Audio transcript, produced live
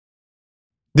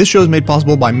This show is made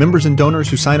possible by members and donors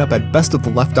who sign up at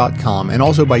bestoftheleft.com and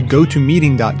also by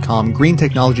GoToMeeting.com, green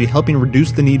technology helping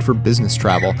reduce the need for business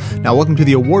travel. Now, welcome to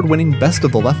the award-winning Best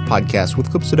of the Left podcast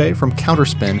with clips today from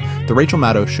Counterspin, The Rachel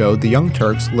Maddow Show, The Young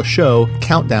Turks, Le Show,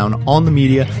 Countdown, On the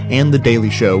Media, and The Daily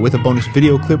Show, with a bonus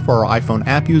video clip for our iPhone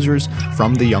app users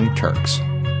from The Young Turks.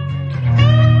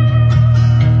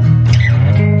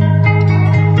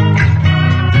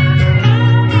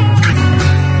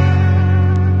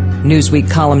 Newsweek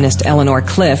columnist Eleanor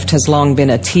Clift has long been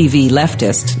a TV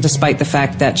leftist, despite the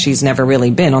fact that she's never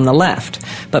really been on the left.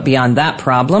 But beyond that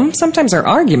problem, sometimes her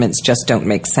arguments just don't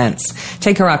make sense.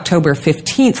 Take her October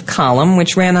 15th column,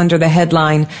 which ran under the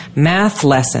headline, Math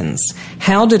Lessons.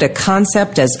 How did a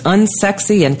concept as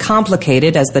unsexy and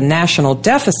complicated as the national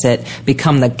deficit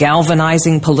become the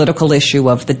galvanizing political issue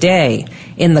of the day?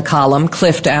 In the column,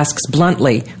 Clift asks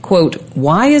bluntly, quote,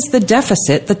 why is the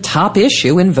deficit the top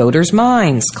issue in voters'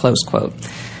 minds? Close quote.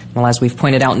 Well, as we've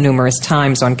pointed out numerous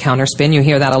times on Counterspin, you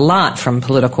hear that a lot from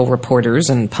political reporters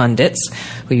and pundits.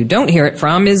 Who you don't hear it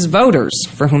from is voters,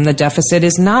 for whom the deficit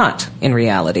is not, in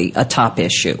reality, a top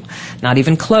issue. Not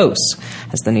even close.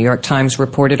 As the New York Times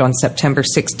reported on September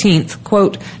 16th,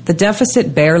 quote, the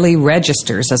deficit barely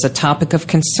registers as a topic of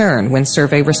concern when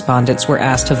survey respondents were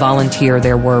asked to volunteer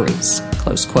their worries.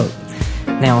 Close quote.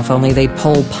 Now, if only they'd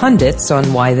poll pundits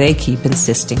on why they keep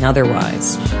insisting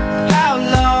otherwise.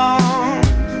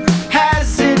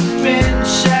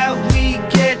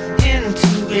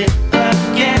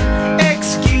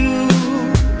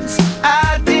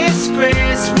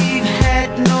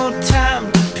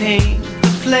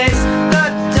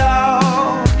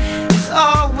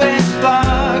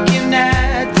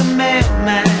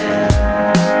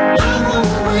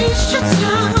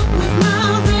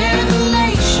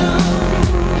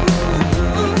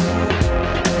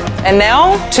 And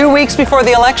now, 2 weeks before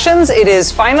the elections, it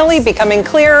is finally becoming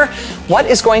clear what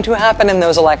is going to happen in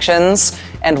those elections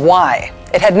and why.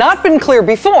 It had not been clear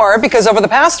before because over the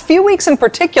past few weeks in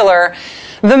particular,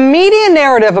 the media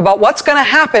narrative about what's going to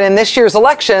happen in this year's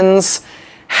elections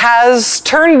has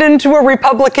turned into a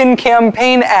Republican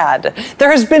campaign ad.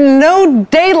 There has been no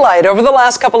daylight over the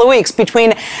last couple of weeks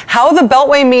between how the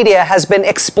Beltway media has been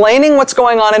explaining what's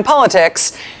going on in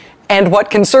politics and what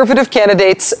conservative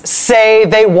candidates say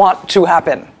they want to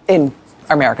happen in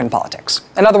American politics.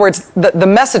 In other words, the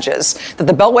messages that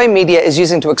the Beltway media is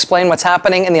using to explain what's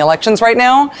happening in the elections right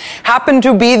now happen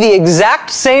to be the exact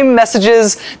same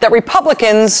messages that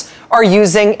Republicans are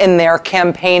using in their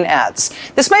campaign ads.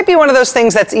 This might be one of those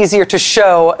things that's easier to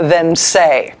show than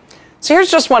say. So here's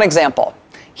just one example.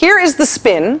 Here is the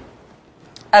spin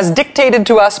as dictated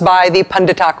to us by the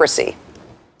punditocracy.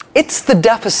 It's the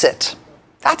deficit.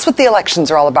 That's what the elections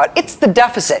are all about. It's the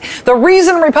deficit. The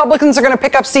reason Republicans are going to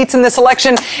pick up seats in this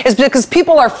election is because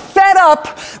people are fed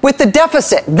up with the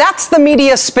deficit. That's the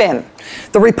media spin.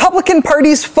 The Republican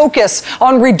Party's focus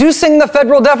on reducing the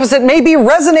federal deficit may be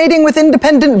resonating with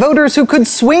independent voters who could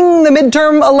swing the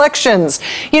midterm elections.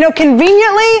 You know,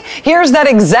 conveniently, here's that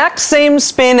exact same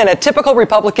spin in a typical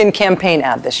Republican campaign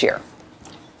ad this year.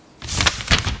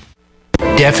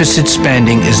 Deficit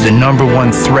spending is the number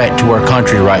one threat to our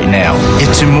country right now.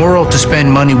 It's immoral to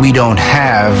spend money we don't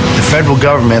have. The federal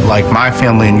government, like my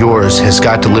family and yours, has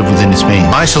got to live within its means.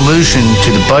 My solution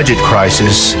to the budget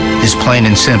crisis is plain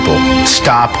and simple.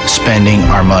 Stop spending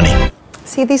our money.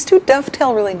 See, these two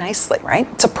dovetail really nicely, right?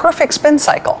 It's a perfect spin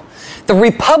cycle. The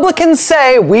Republicans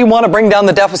say we want to bring down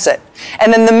the deficit.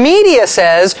 And then the media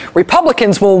says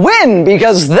Republicans will win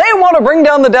because they want to bring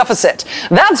down the deficit.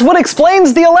 That's what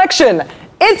explains the election.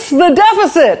 It's the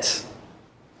deficit.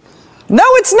 No,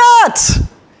 it's not.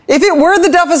 If it were the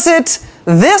deficit,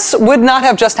 this would not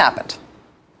have just happened.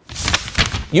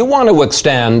 You want to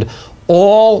extend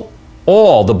all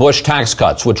the Bush tax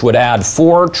cuts, which would add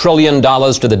 $4 trillion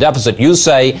to the deficit. You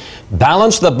say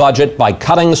balance the budget by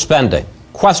cutting spending.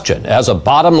 Question, as a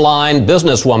bottom line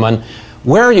businesswoman,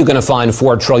 where are you going to find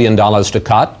 $4 trillion to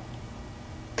cut?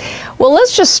 Well,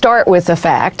 let's just start with the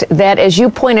fact that, as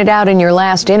you pointed out in your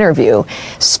last interview,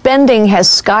 spending has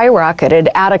skyrocketed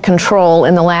out of control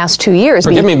in the last 2 years.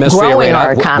 Forgive me, Ms. Growing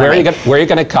our economy. Where are you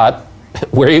going to cut?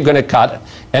 Where are you going to cut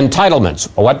entitlements?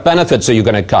 What benefits are you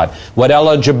going to cut? What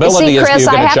eligibility are you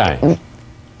going to change?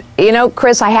 You know,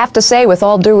 Chris, I have to say, with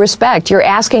all due respect, you're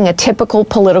asking a typical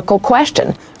political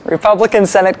question. Republican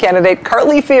Senate candidate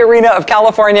Carly Fiorina of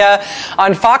California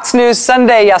on Fox News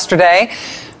Sunday yesterday.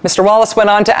 Mr. Wallace went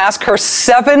on to ask her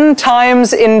 7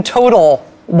 times in total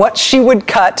what she would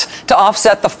cut to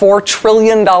offset the $4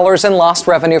 trillion in lost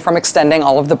revenue from extending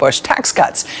all of the Bush tax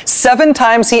cuts. 7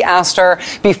 times he asked her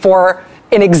before,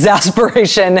 in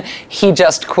exasperation, he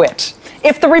just quit.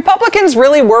 If the Republicans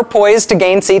really were poised to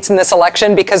gain seats in this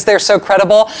election because they're so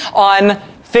credible on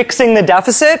fixing the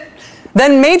deficit,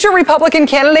 then major Republican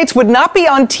candidates would not be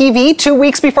on TV 2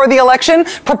 weeks before the election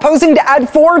proposing to add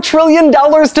 $4 trillion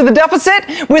to the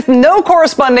deficit with no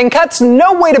corresponding cuts,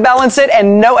 no way to balance it,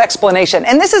 and no explanation.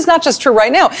 And this is not just true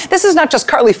right now. This is not just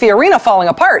Carly Fiorina falling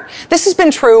apart. This has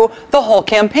been true the whole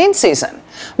campaign season.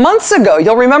 Months ago,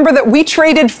 you'll remember that we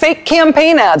traded fake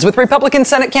campaign ads with Republican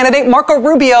Senate candidate Marco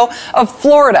Rubio of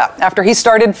Florida after he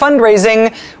started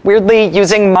fundraising, weirdly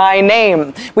using my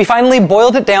name. We finally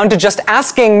boiled it down to just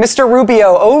asking Mr.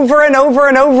 Rubio over and over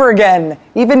and over again,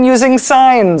 even using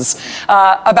signs,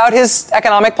 about his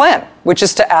economic plan, which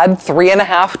is to add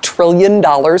 $3.5 trillion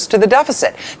to the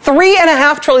deficit.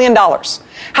 $3.5 trillion.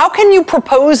 How can you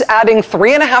propose adding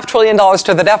 $3.5 trillion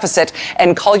to the deficit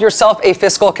and call yourself a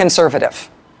fiscal conservative?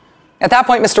 At that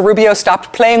point, Mr. Rubio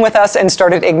stopped playing with us and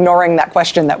started ignoring that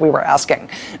question that we were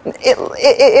asking.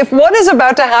 If what is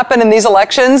about to happen in these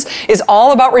elections is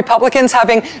all about Republicans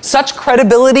having such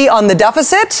credibility on the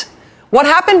deficit, what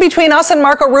happened between us and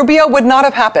Marco Rubio would not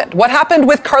have happened. What happened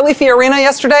with Carly Fiorina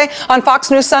yesterday on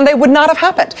Fox News Sunday would not have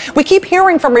happened. We keep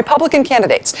hearing from Republican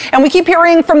candidates, and we keep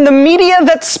hearing from the media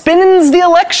that spins the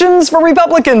elections for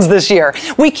Republicans this year.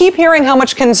 We keep hearing how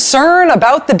much concern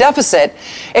about the deficit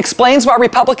explains why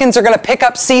Republicans are going to pick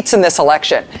up seats in this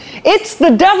election. It's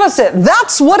the deficit.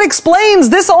 That's what explains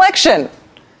this election.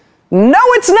 No,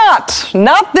 it's not.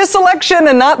 Not this election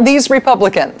and not these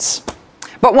Republicans.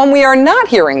 But when we are not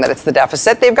hearing that it's the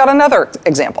deficit, they've got another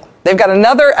example. They've got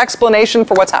another explanation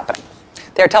for what's happening.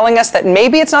 They're telling us that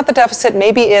maybe it's not the deficit,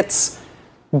 maybe it's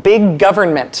big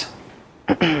government.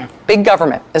 Big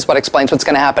government is what explains what's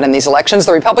going to happen in these elections.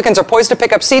 The Republicans are poised to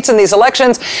pick up seats in these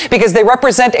elections because they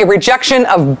represent a rejection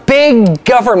of big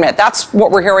government. That's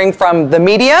what we're hearing from the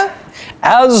media.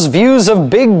 As views of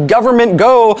big government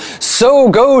go, so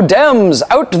go Dems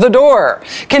out the door.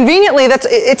 Conveniently,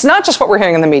 it's not just what we're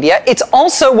hearing in the media, it's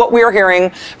also what we are hearing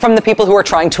from the people who are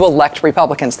trying to elect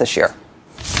Republicans this year.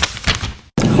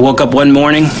 I woke up one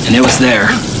morning and it was there.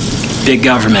 Big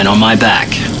government on my back.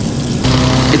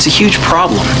 It's a huge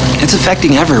problem. It's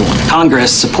affecting everyone.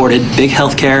 Congress supported big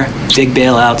healthcare, big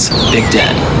bailouts, big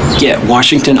debt. Get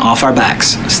Washington off our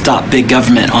backs. Stop big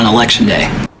government on Election Day.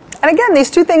 And again, these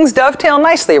two things dovetail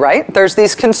nicely, right? There's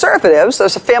these conservatives,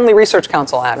 there's a Family Research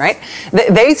Council ad, right?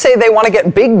 They say they want to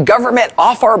get big government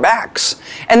off our backs.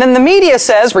 And then the media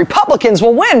says Republicans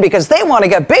will win because they want to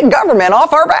get big government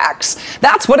off our backs.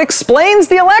 That's what explains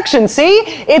the election, see?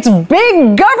 It's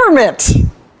big government.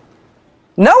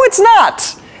 No, it's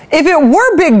not. If it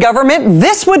were big government,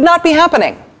 this would not be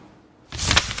happening.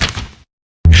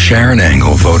 Sharon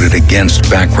Angle voted against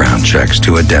background checks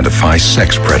to identify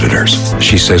sex predators.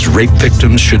 She says rape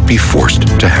victims should be forced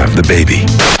to have the baby.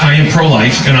 I am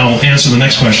pro-life, and I'll answer the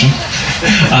next question.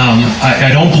 I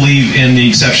don't believe in the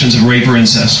exceptions of rape or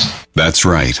incest. That's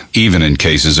right, even in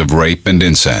cases of rape and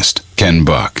incest. Ken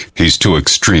Buck. He's too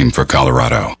extreme for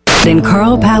Colorado. In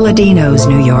Carl Palladino's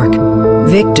New York,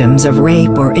 victims of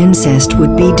rape or incest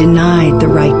would be denied the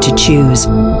right to choose.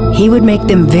 He would make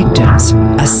them victims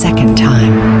a second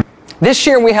time. This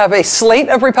year, we have a slate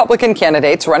of Republican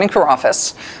candidates running for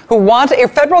office who want a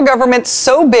federal government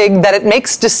so big that it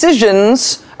makes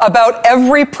decisions about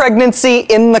every pregnancy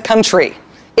in the country.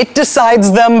 It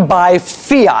decides them by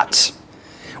fiat.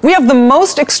 We have the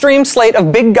most extreme slate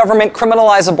of big government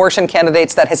criminalized abortion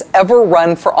candidates that has ever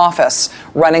run for office,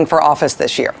 running for office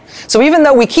this year. So even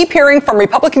though we keep hearing from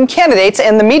Republican candidates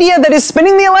and the media that is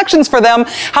spinning the elections for them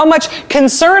how much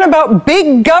concern about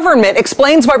big government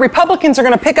explains why Republicans are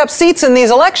going to pick up seats in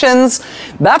these elections,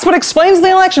 that's what explains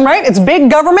the election, right? It's big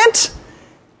government.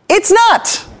 It's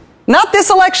not. Not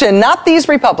this election, not these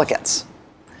Republicans.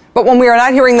 But when we are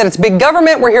not hearing that it's big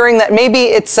government, we're hearing that maybe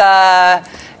it's the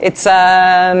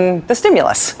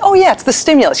stimulus. Oh, yeah, it's the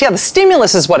stimulus. Yeah, the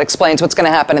stimulus is what explains what's going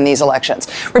to happen in these elections.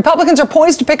 Republicans are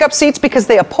poised to pick up seats because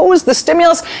they oppose the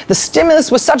stimulus. The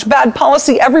stimulus was such bad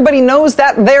policy. Everybody knows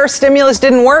that their stimulus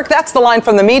didn't work. That's the line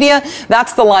from the media.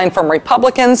 That's the line from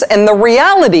Republicans. And the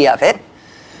reality of it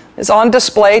is on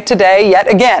display today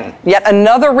yet again. Yet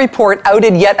another report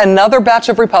outed yet another batch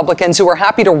of Republicans who were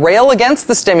happy to rail against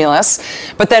the stimulus,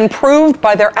 but then proved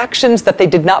by their actions that they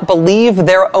did not believe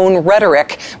their own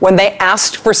rhetoric when they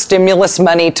asked for stimulus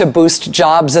money to boost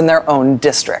jobs in their own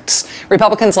districts.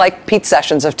 Republicans like Pete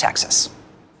Sessions of Texas.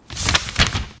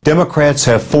 Democrats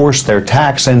have forced their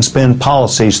tax and spend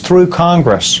policies through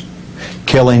Congress,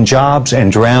 killing jobs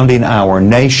and drowning our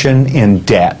nation in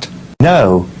debt.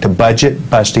 No to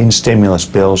budget-busting stimulus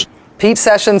bills. Pete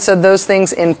Sessions said those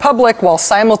things in public while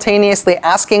simultaneously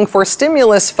asking for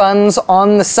stimulus funds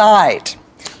on the side.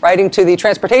 writing to the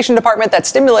Transportation Department that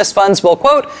stimulus funds will,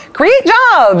 quote, create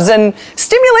jobs and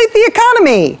stimulate the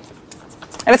economy.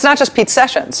 And it's not just Pete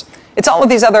Sessions. It's all of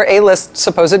these other A-list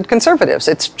supposed conservatives.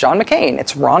 It's John McCain.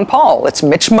 It's Ron Paul. It's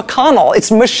Mitch McConnell.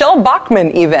 It's Michelle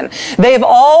Bachmann even. They've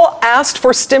all asked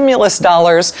for stimulus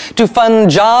dollars to fund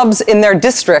jobs in their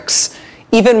districts,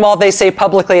 even while they say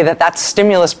publicly that that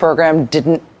stimulus program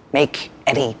didn't make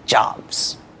any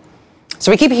jobs. So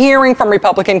we keep hearing from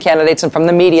Republican candidates and from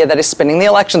the media that is spinning the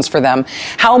elections for them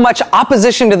how much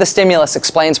opposition to the stimulus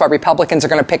explains why Republicans are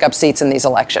going to pick up seats in these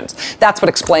elections. That's what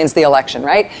explains the election,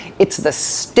 right? It's the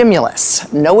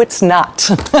stimulus. No, it's not.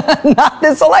 Not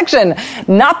this election.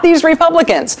 Not these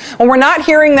Republicans. When we're not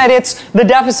hearing that it's the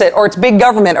deficit or it's big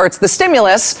government or it's the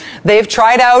stimulus, they've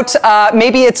tried out,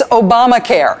 maybe it's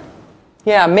Obamacare.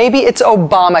 Yeah, maybe it's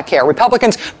Obamacare.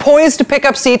 Republicans poised to pick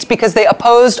up seats because they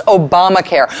opposed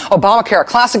Obamacare. Obamacare, a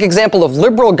classic example of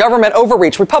liberal government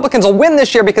overreach. Republicans will win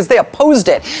this year because they opposed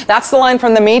it. That's the line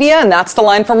from the media, and that's the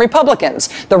line from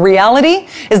Republicans. The reality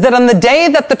is that on the day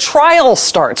that the trial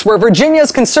starts, where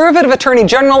Virginia's conservative attorney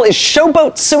general is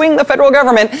showboat suing the federal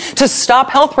government to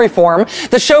stop health reform,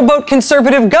 the showboat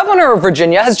conservative governor of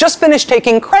Virginia has just finished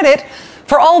taking credit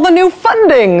for all the new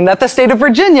funding that the state of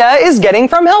Virginia is getting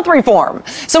from health reform.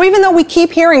 So even though we keep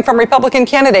hearing from Republican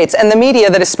candidates and the media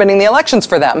that is spinning the elections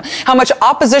for them how much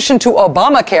opposition to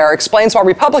Obamacare explains why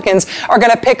Republicans are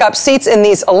going to pick up seats in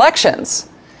these elections,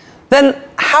 then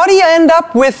how do you end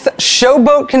up with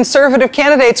showboat conservative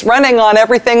candidates running on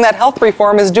everything that health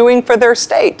reform is doing for their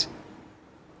state?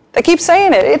 They keep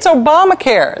saying it. It's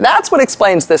Obamacare. That's what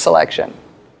explains this election.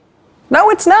 No,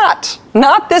 it's not.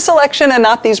 Not this election and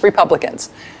not these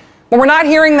Republicans. When we're not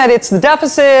hearing that it's the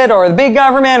deficit or the big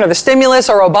government or the stimulus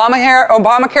or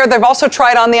Obamacare, they've also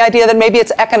tried on the idea that maybe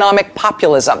it's economic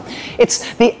populism.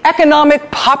 It's the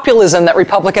economic populism that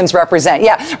Republicans represent.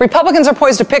 Yeah, Republicans are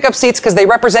poised to pick up seats because they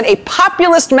represent a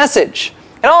populist message.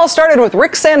 It all started with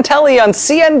Rick Santelli on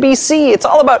CNBC. It's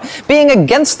all about being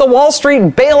against the Wall Street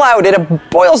bailout.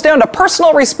 It boils down to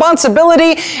personal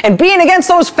responsibility and being against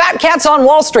those fat cats on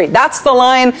Wall Street. That's the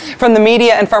line from the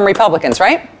media and from Republicans,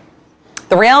 right?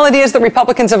 The reality is that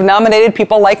Republicans have nominated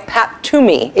people like Pat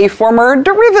Toomey, a former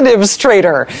derivatives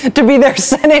trader, to be their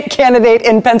Senate candidate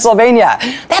in Pennsylvania.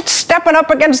 That's stepping up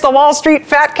against the Wall Street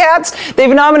fat cats.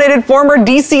 They've nominated former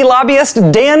D.C. lobbyist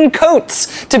Dan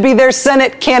Coates to be their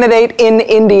Senate candidate in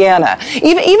Indiana.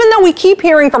 Even though we keep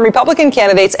hearing from Republican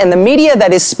candidates and the media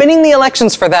that is spinning the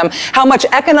elections for them how much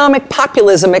economic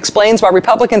populism explains why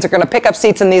Republicans are going to pick up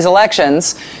seats in these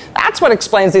elections, that's what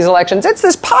explains these elections. It's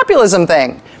this populism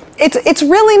thing. It's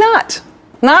really not.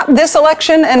 Not this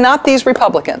election and not these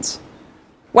Republicans.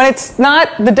 When it's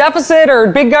not the deficit or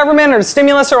big government or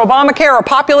stimulus or Obamacare or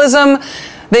populism,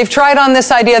 they've tried on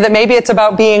this idea that maybe it's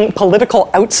about being political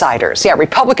outsiders. Yeah,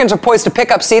 Republicans are poised to pick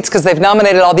up seats because they've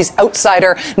nominated all these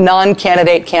outsider,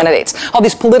 non-candidate candidates. All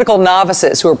these political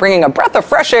novices who are bringing a breath of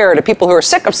fresh air to people who are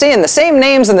sick of seeing the same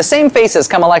names and the same faces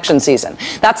come election season.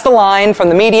 That's the line from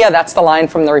the media. That's the line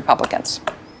from the Republicans.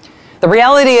 The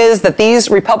reality is that these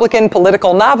Republican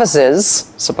political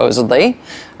novices, supposedly,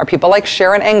 are people like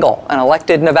Sharon Engel, an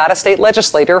elected Nevada state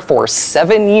legislator for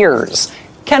 7 years.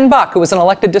 Ken Buck, who was an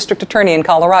elected district attorney in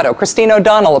Colorado. Christine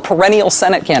O'Donnell, a perennial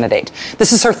Senate candidate.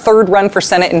 This is her third run for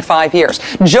Senate in 5 years.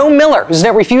 Joe Miller, who's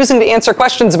now refusing to answer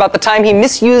questions about the time he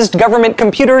misused government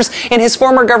computers in his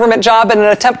former government job in an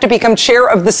attempt to become chair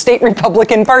of the state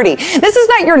Republican Party. This is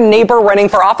not your neighbor running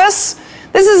for office.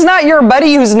 This is not your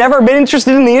buddy who's never been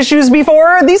interested in the issues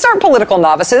before. These aren't political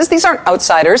novices. These aren't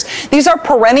outsiders. These are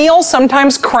perennial,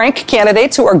 sometimes crank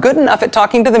candidates who are good enough at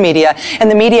talking to the media,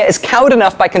 and the media is cowed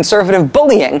enough by conservative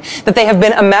bullying that they have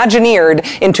been imagineered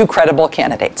into credible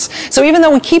candidates. So even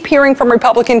though we keep hearing from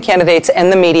Republican candidates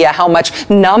and the media how much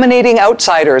nominating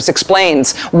outsiders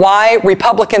explains why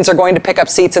Republicans are going to pick up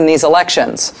seats in these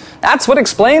elections, that's what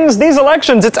explains these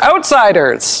elections. It's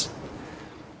outsiders.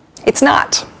 It's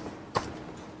not.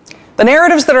 The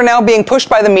narratives that are now being pushed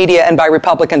by the media and by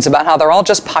Republicans about how they're all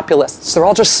just populists, they're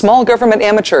all just small government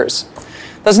amateurs,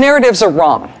 those narratives are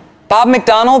wrong. Bob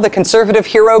McDonnell, the conservative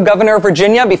hero governor of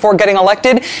Virginia, before getting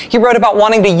elected, he wrote about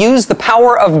wanting to use the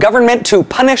power of government to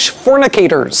punish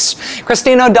fornicators.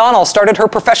 Christine O'Donnell started her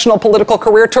professional political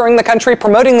career touring the country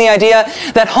promoting the idea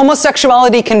that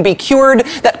homosexuality can be cured,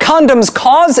 that condoms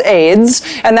cause AIDS,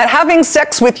 and that having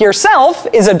sex with yourself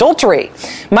is adultery.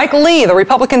 Mike Lee, the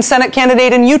Republican Senate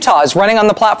candidate in Utah, is running on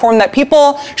the platform that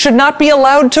people should not be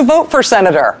allowed to vote for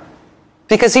senator.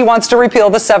 because he wants to repeal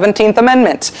the 17th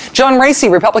Amendment. John Racy,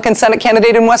 Republican Senate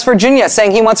candidate in West Virginia,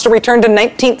 saying he wants to return to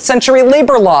 19th century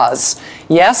labor laws.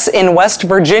 Yes, in West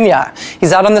Virginia.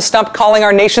 He's out on the stump calling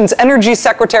our nation's energy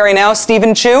secretary now,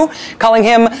 Stephen Chu, calling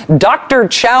him Dr.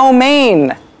 Chow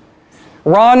Mein.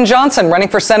 Ron Johnson, running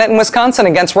for Senate in Wisconsin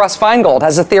against Russ Feingold,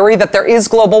 has a theory that there is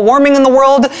global warming in the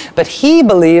world, but he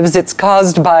believes it's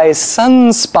caused by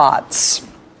sunspots.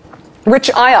 Rich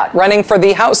Ayotte, running for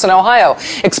the House in Ohio,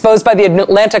 exposed by the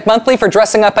Atlantic Monthly for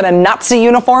dressing up in a Nazi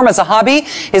uniform as a hobby.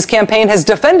 His campaign has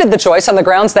defended the choice on the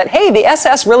grounds that, hey, the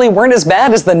SS really weren't as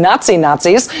bad as the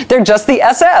Nazis. They're just the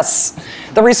SS.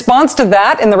 The response to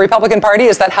that in the Republican Party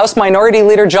is that House Minority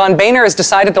Leader John Boehner has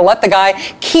decided to let the guy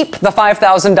keep the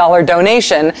 $5,000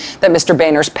 donation that Mr.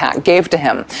 Boehner's PAC gave to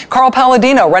him. Carl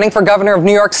Palladino, running for governor of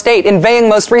New York State, inveighing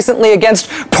most recently against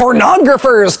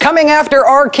pornographers coming after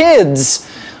our kids,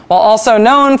 while also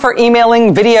known for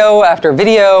emailing video after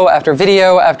video after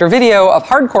video after video of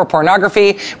hardcore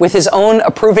pornography with his own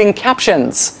approving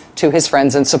captions to his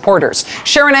friends and supporters.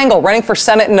 Sharon Engel, running for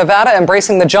Senate in Nevada,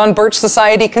 embracing the John Birch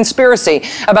Society conspiracy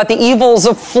about the evils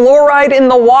of fluoride in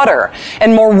the water,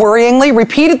 and more worryingly,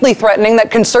 repeatedly threatening that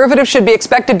conservatives should be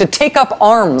expected to take up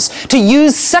arms, to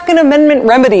use Second Amendment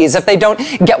remedies if they don't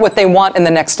get what they want in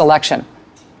the next election.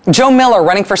 Joe Miller,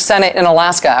 running for Senate in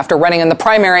Alaska after running in the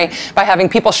primary by having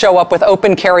people show up with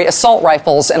open carry assault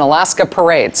rifles in Alaska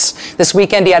parades. This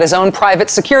weekend, he had his own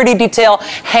private security detail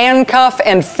handcuff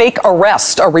and fake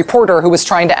arrest a reporter who was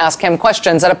trying to ask him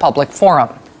questions at a public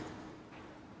forum.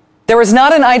 There is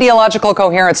not an ideological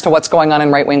coherence to what's going on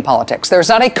in right-wing politics. There's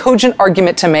not a cogent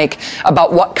argument to make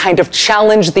about what kind of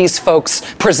challenge these folks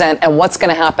present and what's going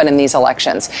to happen in these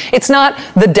elections. It's not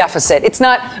the deficit. It's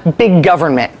not big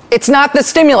government. It's not the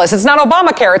stimulus. It's not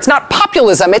Obamacare. It's not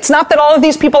populism. It's not that all of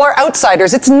these people are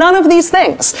outsiders. It's none of these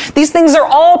things. These things are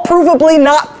all provably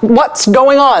not what's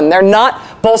going on. They're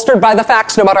not bolstered by the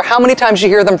facts, no matter how many times you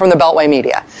hear them from the Beltway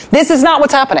media. This is not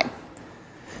what's happening.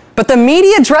 But the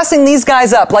media dressing these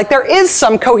guys up like there is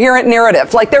some coherent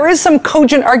narrative, like there is some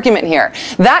cogent argument here,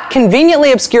 that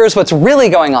conveniently obscures what's really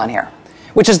going on here,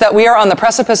 which is that we are on the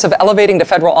precipice of elevating to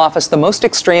federal office the most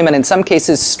extreme and in some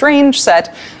cases strange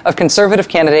set of conservative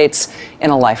candidates in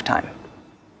a lifetime.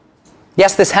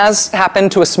 Yes, this has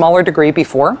happened to a smaller degree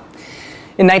before.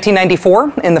 In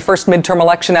 1994, in the first midterm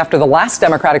election after the last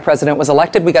Democratic president was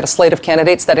elected, we got a slate of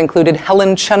candidates that included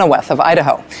Helen Chenoweth of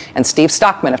Idaho and Steve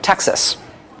Stockman of Texas.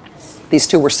 These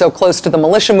two were so close to the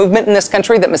militia movement in this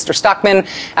country that Mr. Stockman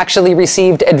actually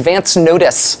received advance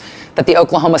notice that the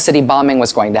Oklahoma City bombing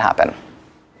was going to happen.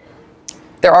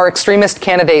 There are extremist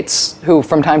candidates who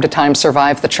from time to time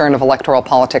survive the churn of electoral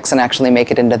politics and actually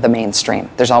make it into the mainstream.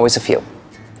 There's always a few.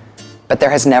 But there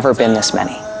has never been this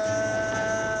many.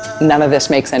 None of this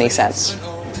makes any sense.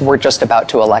 We're just about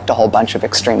to elect a whole bunch of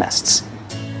extremists.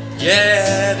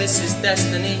 Yeah, this is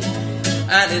destiny,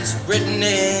 and it's written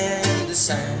in the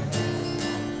sand.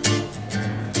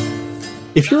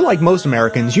 If you're like most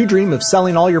Americans, you dream of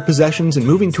selling all your possessions and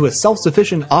moving to a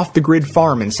self-sufficient off-the-grid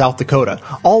farm in South Dakota,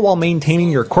 all while maintaining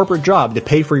your corporate job to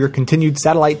pay for your continued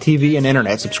satellite TV and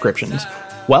internet subscriptions.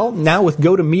 Well, now with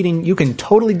GoToMeeting, you can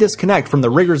totally disconnect from the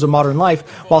rigors of modern life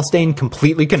while staying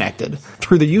completely connected.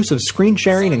 Through the use of screen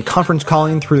sharing and conference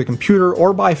calling through the computer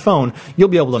or by phone, you'll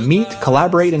be able to meet,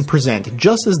 collaborate, and present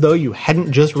just as though you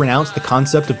hadn't just renounced the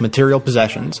concept of material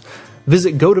possessions.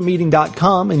 Visit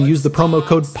GoToMeeting.com and use the promo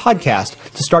code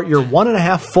PODCAST to start your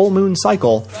 1.5 full moon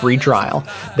cycle free trial.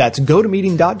 That's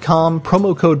GoToMeeting.com,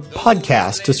 promo code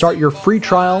PODCAST to start your free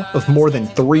trial of more than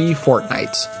 3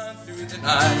 fortnights.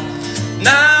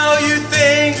 Now you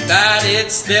think that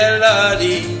it's still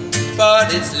early,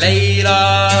 but it's late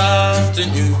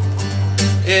afternoon.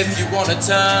 If you want to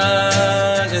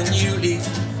turn a new leaf,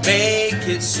 make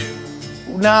it soon.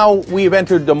 Now we've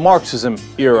entered the Marxism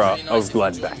era of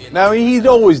Glenn Beck. Now he's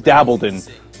always dabbled in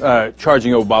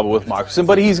charging Obama with Marxism,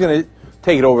 but he's going to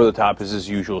take it over the top as his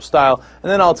usual style,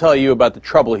 and then I'll tell you about the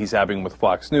trouble he's having with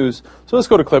Fox News. So let's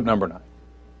go to clip number 9.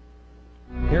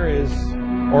 Here is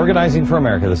Organizing for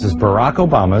America. This is Barack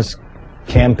Obama's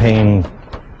campaign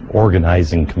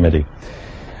organizing committee.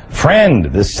 Friend,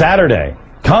 this Saturday,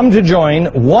 come to join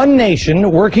One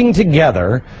Nation working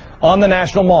together on the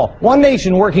National Mall. One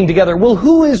Nation working together. Well,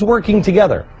 who is working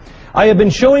together? I have been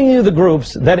showing you the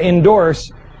groups that endorse,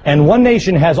 and One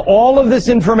Nation has all of this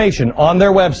information on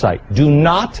their website. Do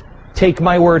not take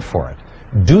my word for it.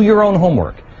 Do your own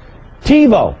homework.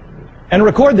 TiVo, and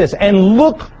record this, and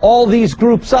look all these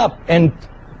groups up, and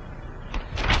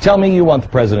tell me you want the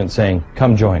president saying,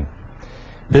 come join.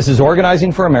 This is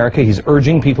Organizing for America. He's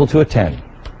urging people to attend.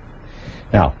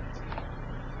 Now,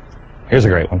 here's a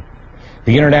great one.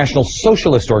 the International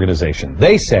Socialist Organization.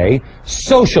 They say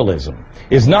socialism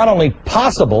is not only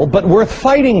possible, but worth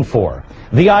fighting for.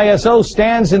 The ISO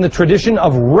stands in the tradition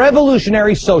of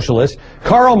revolutionary socialists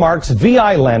Karl Marx,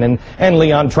 V.I. Lenin, and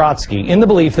Leon Trotsky, in the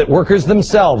belief that workers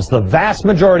themselves, the vast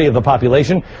majority of the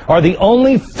population, are the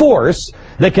only force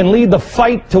that can lead the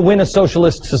fight to win a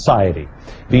socialist society,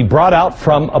 be brought out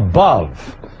from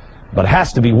above, but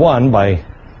has to be won by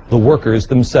the workers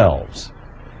themselves.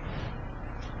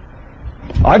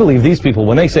 I believe these people,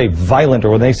 when they say violent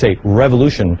or when they say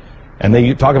revolution, and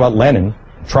they talk about Lenin,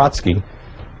 Trotsky,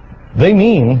 they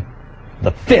mean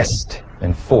the fist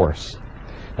and force.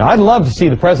 Now, I'd love to see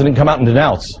the president come out and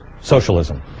denounce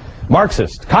socialism,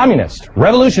 Marxist, communist,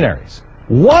 revolutionaries.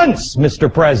 Once,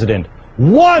 Mr. President,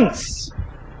 once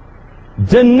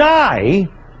deny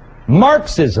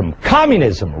Marxism,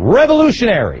 communism,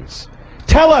 revolutionaries.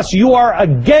 Tell us you are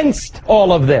against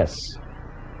all of this.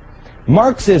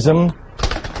 Marxism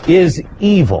is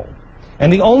evil.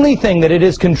 And the only thing that it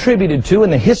has contributed to in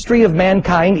the history of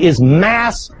mankind is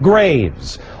mass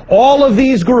graves. All of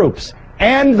these groups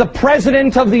and the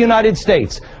President of the United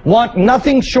States want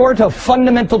nothing short of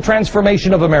fundamental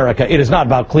transformation of America. It is not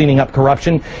about cleaning up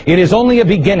corruption. It is only a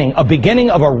beginning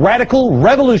of a radical,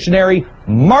 revolutionary,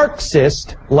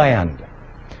 Marxist land.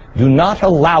 Do not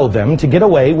allow them to get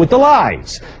away with the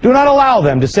lies. Do not allow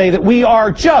them to say that we are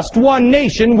just one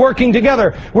nation working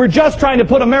together. We're just trying to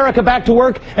put America back to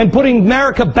work and putting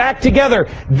America back together.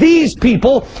 These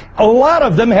people, a lot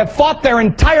of them have fought their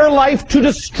entire life to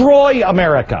destroy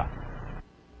America.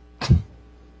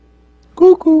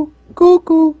 Cuckoo,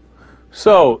 cuckoo.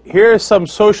 So, here's some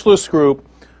socialist group,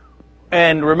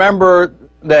 and remember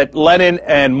that Lenin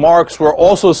and Marx were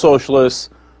also socialists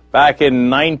back in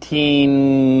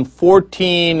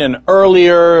 1914 and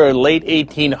earlier, late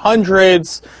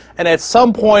 1800s, and at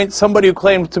some point somebody who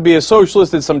claimed to be a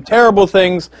socialist did some terrible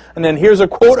things, and then here's a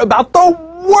quote about the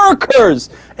workers,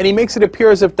 and he makes it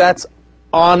appear as if that's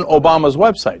on Obama's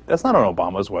website. That's not on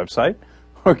Obama's website,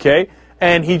 okay?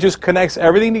 And he just connects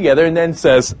everything together and then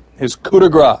says his coup de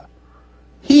grace.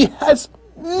 He has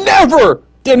never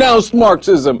denounced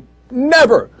Marxism.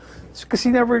 Never. It's because he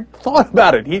never thought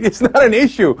about it. It's not an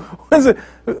issue. When's the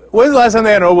last time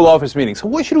they had an Oval Office meeting? So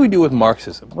what should we do with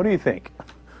Marxism? What do you think?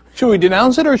 Should we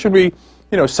denounce it or should we,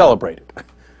 celebrate it?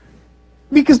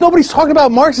 Because nobody's talking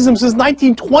about Marxism since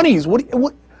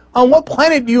 1920s. On what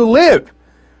planet do you live?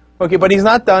 Okay, but he's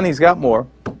not done. He's got more.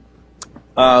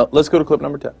 Let's go to clip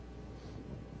number 10.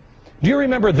 Do you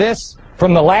remember this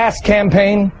from the last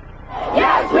campaign?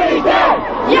 Yes, we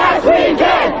can! Yes, we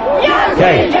can! Yes,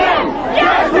 Okay. we can!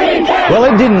 Yes, we can! Well,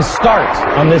 it didn't start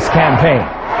on this campaign.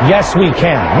 Yes, we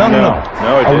can. No. No,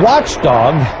 it A didn't.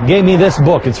 watchdog gave me this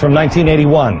book. It's from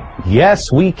 1981.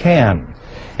 Yes, we can.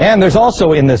 And there's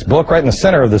also in this book, right in the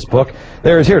center of this book,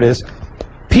 here it is,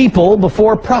 People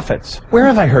Before Profits. Where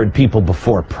have I heard people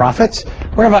before profits?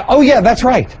 Oh yeah, that's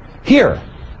right. Here.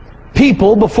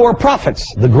 People Before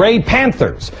Profits. The Gray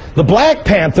Panthers. The Black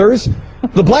Panthers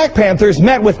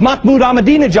met with Mahmoud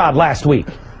Ahmadinejad last week.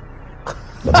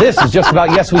 But this is just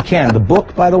about Yes We Can. The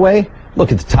book, by the way,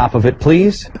 look at the top of it,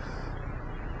 please.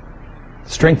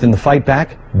 Strengthen the Fight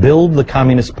Back, Build the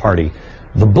Communist Party.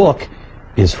 The book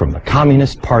is from the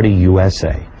Communist Party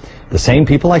USA. The same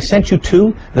people I sent you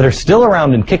to that are still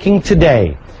around and kicking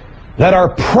today, that are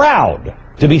proud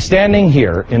to be standing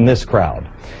here in this crowd.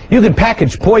 You can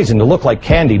package poison to look like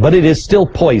candy, but it is still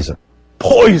poison.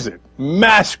 Poison,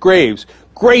 mass graves,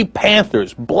 Gray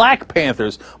Panthers, Black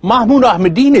Panthers, Mahmoud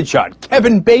Ahmadinejad,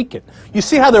 Kevin Bacon. You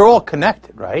see how they're all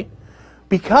connected, right?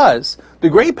 Because the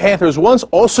Gray Panthers once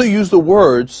also used the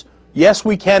words, yes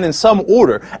we can, in some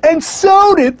order, and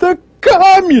so did the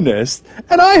communists.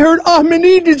 And I heard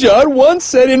Ahmadinejad once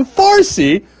said in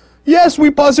Farsi, yes we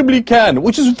possibly can,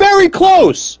 which is very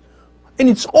close. And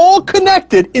it's all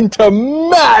connected into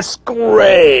mass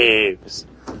graves.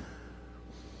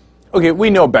 Okay, we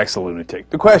know Beck's a lunatic.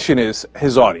 The question is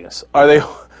his audience. Are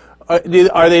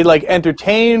they like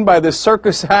entertained by this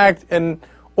circus act,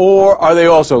 or are they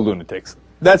also lunatics?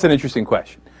 That's an interesting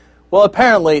question. Well,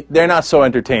 apparently they're not so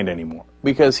entertained anymore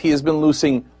because he has been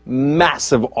losing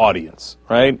massive audience,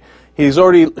 right? He's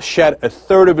already shed a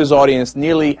third of his audience,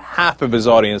 nearly half of his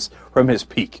audience from his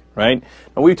peak, right?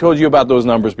 And we've told you about those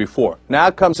numbers before. Now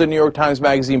comes the New York Times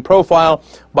Magazine profile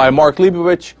by Mark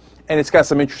Leibovich, and it's got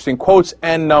some interesting quotes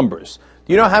and numbers.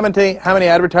 Do you know how many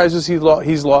advertisers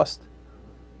he's lost?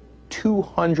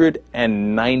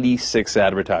 296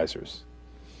 advertisers.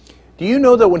 Do you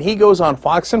know that when he goes on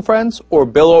Fox and Friends or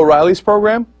Bill O'Reilly's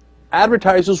program,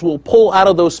 advertisers will pull out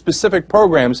of those specific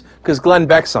programs because Glenn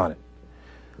Beck's on it?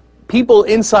 people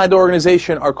inside the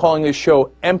organization are calling this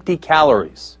show empty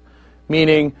calories,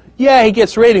 meaning, yeah, he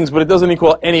gets ratings, but it doesn't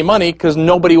equal any money because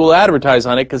nobody will advertise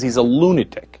on it because he's a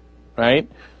lunatic, right?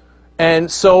 And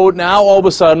so now all of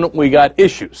a sudden we got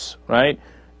issues, right?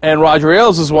 And Roger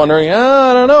Ailes is wondering,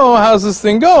 I don't know, how's this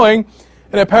thing going?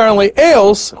 And apparently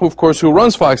Ailes, who of course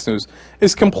runs Fox News,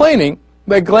 is complaining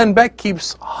that Glenn Beck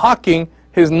keeps hawking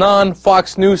his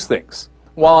non-Fox News things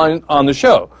while on the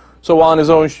show. So while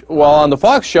on the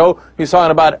Fox show, he's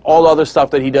talking about all the other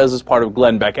stuff that he does as part of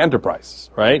Glenn Beck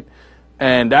Enterprises, right?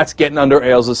 And that's getting under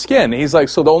Ailes' skin. He's like,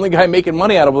 so the only guy making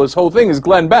money out of this whole thing is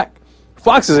Glenn Beck.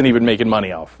 Fox isn't even making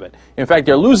money off of it. In fact,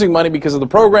 they're losing money because of the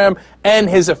program and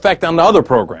his effect on the other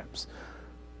programs.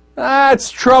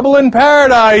 That's trouble in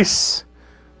paradise.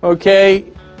 Okay?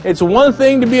 It's one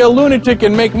thing to be a lunatic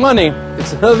and make money.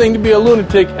 It's another thing to be a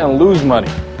lunatic and lose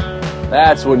money.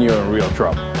 That's when you're in real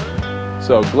trouble.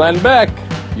 So, Glenn Beck,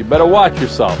 you better watch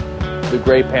yourself. The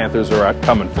Grey Panthers are out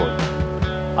coming for you.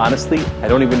 Honestly, I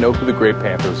don't even know who the Grey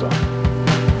Panthers are.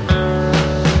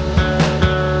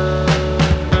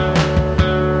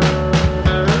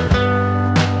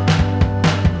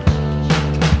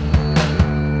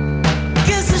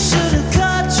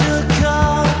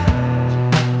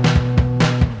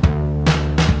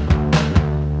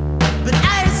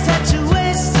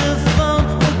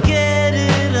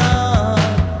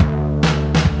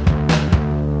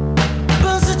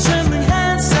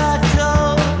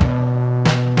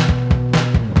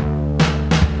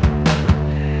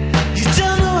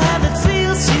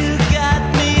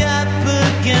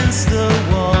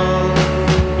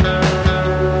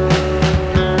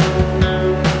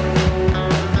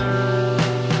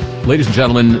 Ladies and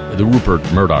gentlemen, the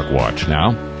Rupert Murdoch Watch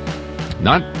now.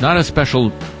 Not a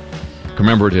special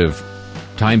commemorative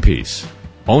timepiece.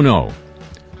 Oh no.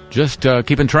 Just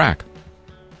keeping track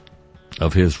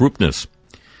of his Rupness.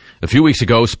 A few weeks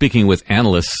ago, speaking with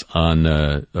analysts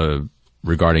on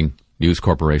regarding News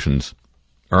Corporation's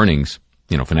earnings,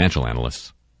 financial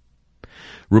analysts,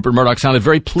 Rupert Murdoch sounded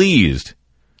very pleased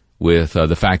with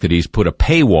the fact that he's put a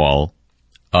paywall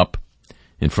up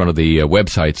in front of the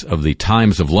websites of the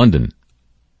Times of London,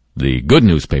 the good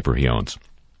newspaper he owns.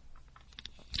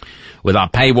 With our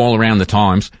paywall around the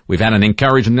Times, we've had an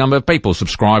encouraging number of people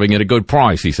subscribing at a good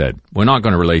price, he said. We're not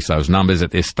going to release those numbers at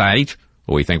this stage,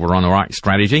 but we think we're on the right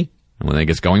strategy, and when it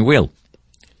gets going, we'll.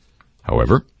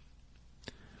 However,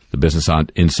 the Business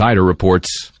Insider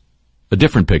reports a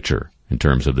different picture in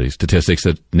terms of the statistics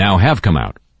that now have come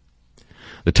out.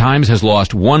 The Times has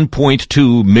lost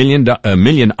 1.2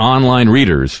 million online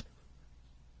readers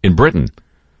in Britain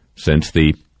since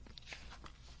they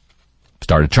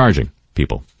started charging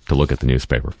people to look at the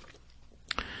newspaper.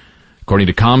 According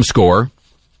to ComScore,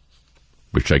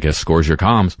 which I guess scores your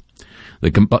comms,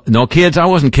 no, kids, I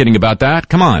wasn't kidding about that.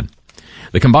 Come on.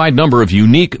 The combined number of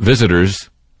unique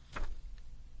visitors,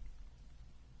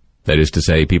 that is to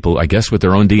say, people, I guess, with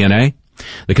their own DNA,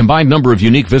 the combined number of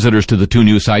unique visitors to the two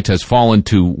news sites has fallen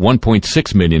to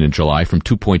 1.6 million in July from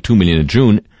 2.2 million in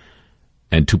June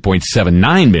and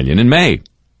 2.79 million in May.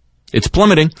 It's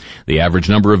plummeting. The average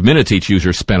number of minutes each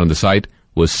user spent on the site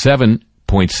was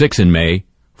 7.6 in May,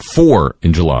 4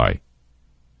 in July.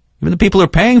 Even the people who are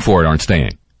paying for it aren't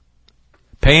staying.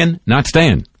 Paying, not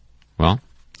staying. Well,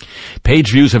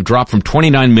 page views have dropped from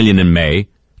 29 million in May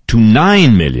to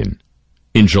 9 million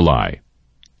in July.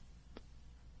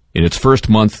 In its first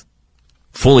month,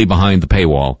 fully behind the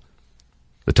paywall,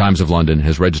 the Times of London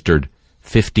has registered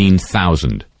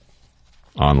 15,000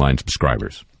 online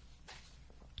subscribers.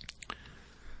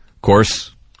 Of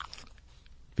course,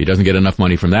 if he doesn't get enough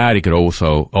money from that, he could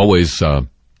also always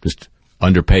just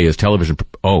underpay his television.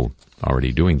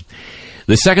 Already doing.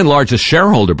 The second largest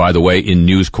shareholder, by the way, in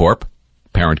News Corp,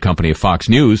 parent company of Fox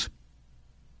News,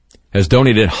 has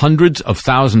donated hundreds of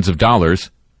thousands of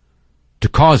dollars to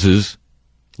causes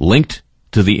linked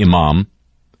to the imam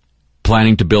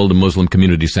planning to build a Muslim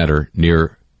community center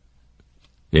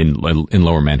in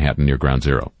Lower Manhattan near Ground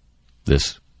Zero.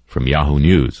 This from Yahoo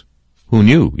News. Who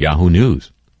knew? Yahoo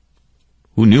News.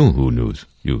 Who knew who news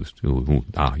used? Who?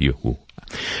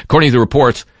 According to the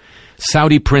reports,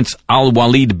 Saudi Prince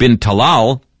Al-Walid bin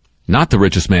Talal, not the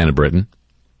richest man in Britain,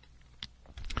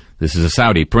 this is a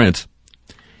Saudi prince,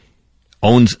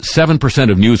 owns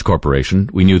 7% of News Corporation.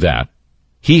 We knew that.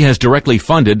 He has directly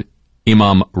funded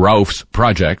Imam Rauf's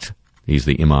project. He's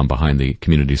the imam behind the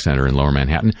community center in Lower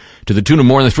Manhattan, to the tune of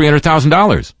more than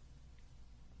 $300,000.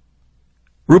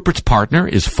 Rupert's partner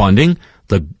is funding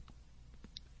the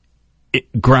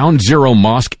Ground Zero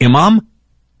Mosque imam?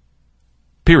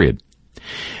 Period.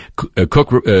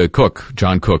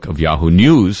 John Cook of Yahoo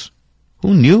News,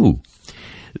 who knew?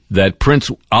 that Prince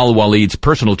Al-Walid's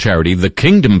personal charity, the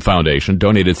Kingdom Foundation,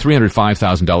 donated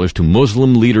 $305,000 to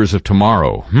Muslim Leaders of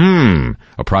Tomorrow.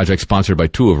 A project sponsored by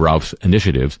two of Rauf's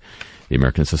initiatives, the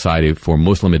American Society for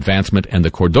Muslim Advancement and the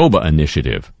Cordoba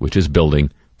Initiative, which is building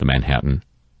the Manhattan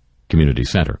Community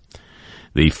Center.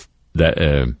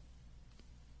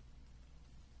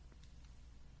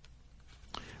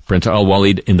 Prince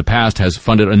Al-Walid in the past has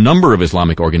funded a number of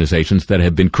Islamic organizations that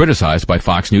have been criticized by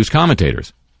Fox News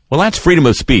commentators. Well, that's freedom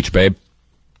of speech, babe.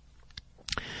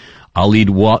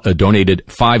 Al-Walid donated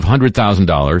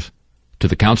 $500,000 to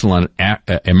the Council on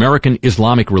American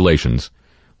Islamic Relations,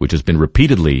 which has been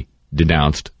repeatedly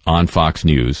denounced on Fox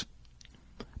News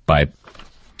by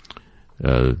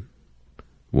a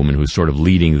woman who's sort of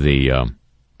leading the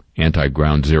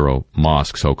anti-Ground Zero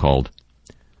Mosque, so-called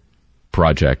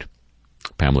project,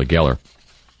 Pamela Geller,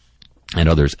 and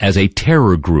others, as a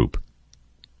terror group.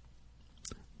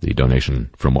 The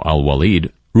donation from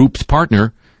Al-Walid, Roop's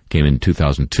partner, came in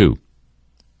 2002.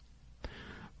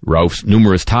 Rauf's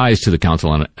numerous ties to the Council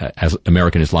on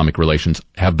American Islamic Relations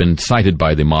have been cited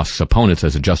by the mosque's opponents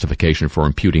as a justification for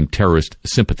imputing terrorist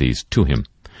sympathies to him.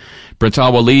 Prince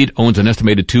Al-Walid owns an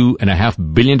estimated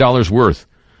 $2.5 billion worth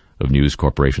of News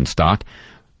Corporation stock.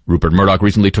 Rupert Murdoch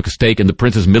recently took a stake in the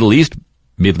prince's Middle East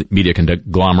media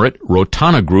conglomerate,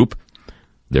 Rotana Group.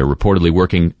 They're reportedly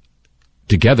working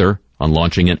together on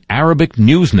launching an Arabic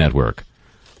news network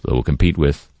that will compete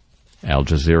with Al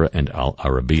Jazeera and Al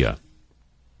Arabiya.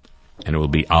 And it will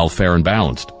be all fair and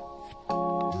balanced.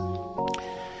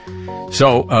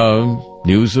 So,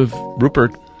 news of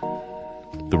Rupert.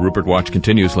 The Rupert Watch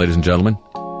continues, ladies and gentlemen,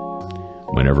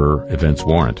 whenever events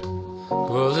warrant.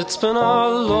 Well, it's been a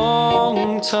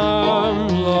long time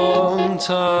now.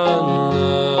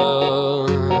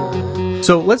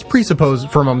 So let's presuppose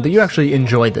for a moment that you actually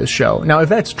enjoy this show. Now, if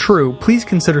that's true, please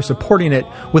consider supporting it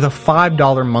with a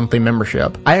 $5 monthly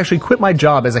membership. I actually quit my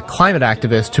job as a climate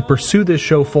activist to pursue this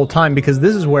show full time because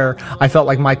this is where I felt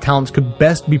like my talents could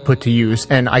best be put to use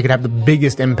and I could have the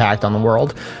biggest impact on the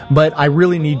world. But I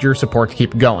really need your support to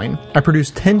keep going. I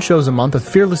produce 10 shows a month of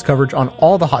fearless coverage on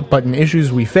all the hot button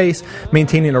issues we face,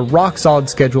 maintaining a rock solid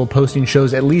schedule, posting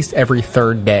shows at least every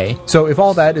third day. So if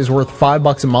all that is worth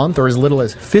 $5 a month or as little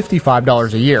as $55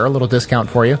 a year, a little discount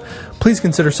for you, please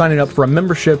consider signing up for a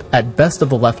membership at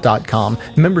bestoftheleft.com.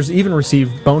 Members even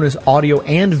receive bonus audio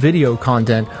and video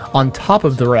content on top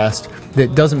of the rest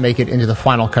that doesn't make it into the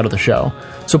final cut of the show.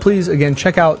 So please, again,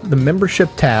 check out the membership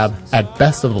tab at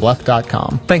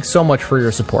bestoftheleft.com. Thanks so much for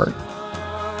your support.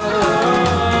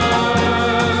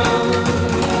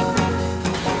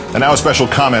 And now a special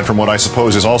comment from what I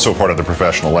suppose is also part of the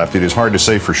professional left. It is hard to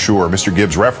say for sure. Mr.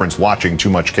 Gibbs referenced watching too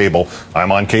much cable.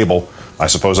 I'm on cable. I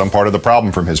suppose I'm part of the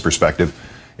problem from his perspective.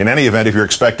 In any event, if you're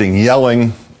expecting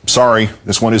yelling, sorry,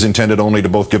 this one is intended only to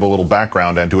both give a little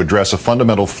background and to address a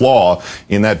fundamental flaw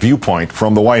in that viewpoint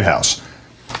from the White House.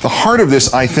 The heart of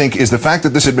this, I think, is the fact that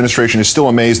this administration is still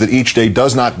amazed that each day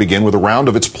does not begin with a round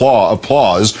of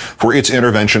applause for its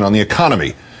intervention on the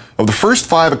economy. Of the first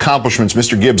 5 accomplishments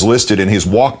Mr. Gibbs listed in his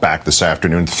walk back this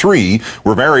afternoon, 3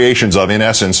 were variations of, in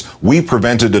essence, we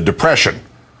prevented a depression.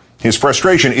 His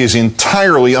frustration is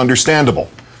entirely understandable.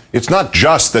 It's not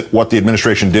just that what the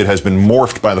administration did has been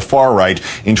morphed by the far right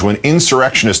into an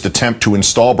insurrectionist attempt to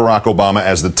install Barack Obama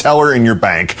as the teller in your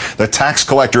bank, the tax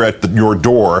collector at your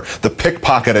door, the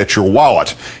pickpocket at your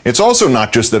wallet. It's also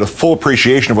not just that a full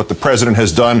appreciation of what the president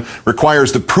has done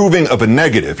requires the proving of a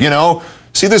negative. You know,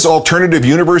 see this alternative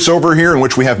universe over here in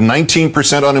which we have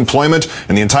 19% unemployment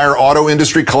and the entire auto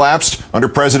industry collapsed under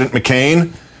President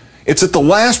McCain? It's that the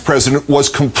last president was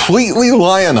completely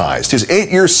lionized. His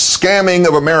 8-year scamming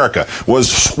of America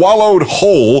was swallowed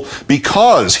whole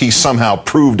because he somehow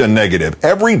proved a negative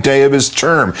every day of his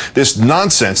term. This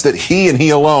nonsense that he and he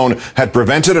alone had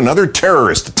prevented another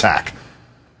terrorist attack.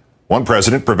 One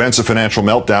president prevents a financial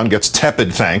meltdown, gets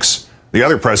tepid thanks. The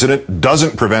other president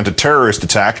doesn't prevent a terrorist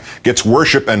attack, gets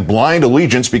worship and blind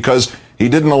allegiance because he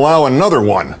didn't allow another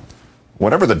one.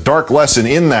 Whatever the dark lesson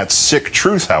in that sick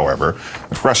truth, however,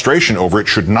 the frustration over it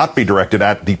should not be directed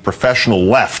at the professional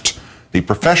left. The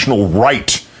professional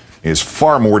right is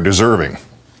far more deserving.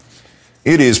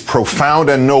 It is profound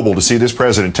and noble to see this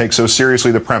president take so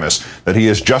seriously the premise that he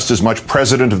is just as much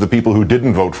president of the people who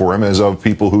didn't vote for him as of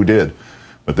people who did.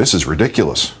 But this is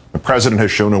ridiculous. The president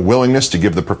has shown a willingness to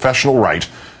give the professional right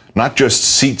not just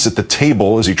seats at the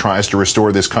table as he tries to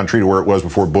restore this country to where it was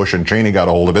before Bush and Cheney got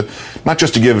a hold of it, not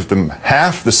just to give them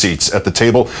half the seats at the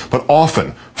table, but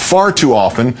often, far too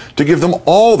often, to give them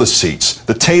all the seats,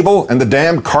 the table and the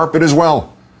damn carpet as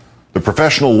well. The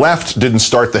professional left didn't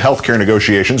start the healthcare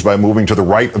negotiations by moving to the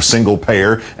right of single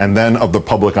payer and then of the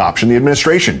public option. The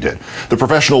administration did. The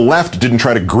professional left didn't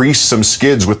try to grease some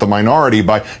skids with the minority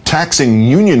by taxing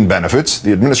union benefits.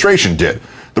 The administration did.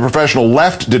 The professional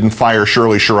left didn't fire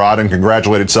Shirley Sherrod and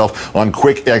congratulate itself on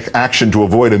quick action to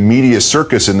avoid a media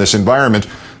circus in this environment.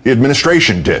 The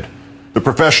administration did. The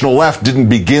professional left didn't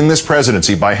begin this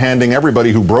presidency by handing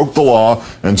everybody who broke the law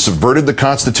and subverted the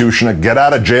Constitution a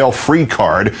get-out-of-jail-free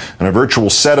card and a virtual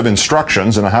set of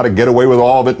instructions on how to get away with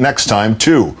all of it next time,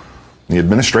 too. The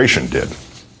administration did.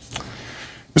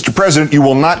 Mr. President, you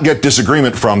will not get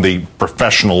disagreement from the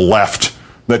professional left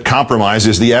that compromise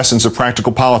is the essence of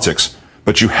practical politics.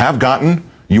 But you have gotten,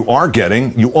 you are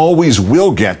getting, you always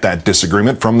will get that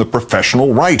disagreement from the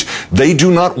professional right. They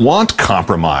do not want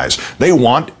compromise. They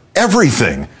want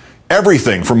everything.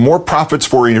 Everything from more profits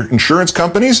for insurance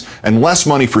companies and less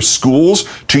money for schools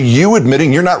to you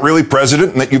admitting you're not really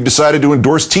president and that you've decided to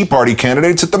endorse Tea Party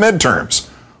candidates at the midterms.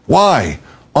 Why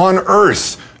on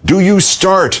earth do you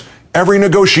start every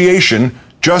negotiation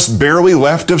just barely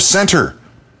left of center?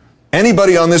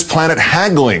 Anybody on this planet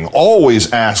haggling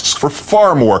always asks for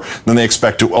far more than they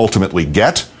expect to ultimately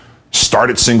get. Start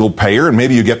at single payer and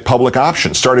maybe you get public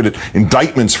option. Start at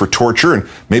indictments for torture and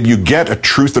maybe you get a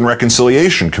Truth and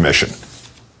Reconciliation Commission.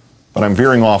 But I'm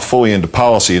veering off fully into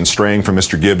policy and straying from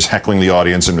Mr. Gibbs heckling the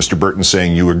audience and Mr. Burton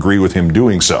saying you agree with him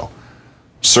doing so.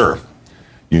 Sir,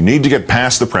 you need to get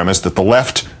past the premise that the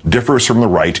left differs from the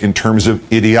right in terms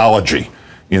of ideology.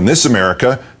 In this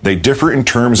America, they differ in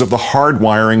terms of the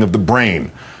hardwiring of the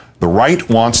brain. The right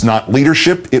wants not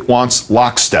leadership, it wants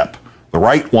lockstep. The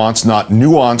right wants not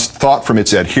nuanced thought from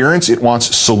its adherents, it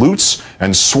wants salutes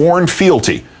and sworn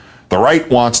fealty. The right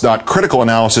wants not critical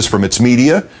analysis from its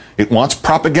media, it wants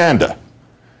propaganda.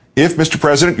 If, Mr.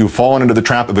 President, you've fallen into the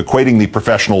trap of equating the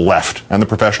professional left and the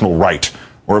professional right,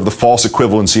 or of the false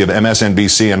equivalency of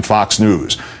MSNBC and Fox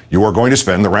News, you are going to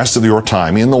spend the rest of your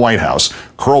time in the White House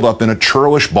curled up in a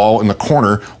churlish ball in the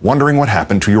corner wondering what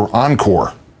happened to your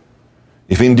encore.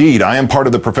 If indeed I am part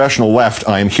of the professional left,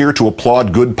 I am here to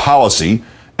applaud good policy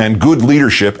and good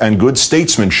leadership and good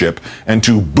statesmanship and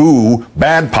to boo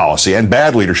bad policy and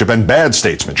bad leadership and bad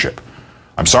statesmanship.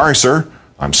 I'm sorry, sir.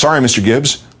 I'm sorry, Mr.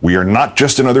 Gibbs. We are not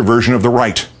just another version of the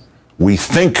right. We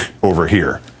think over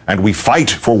here. And we fight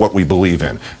for what we believe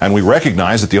in. And we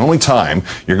recognize that the only time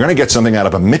you're going to get something out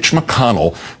of a Mitch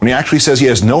McConnell when he actually says he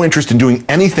has no interest in doing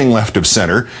anything left of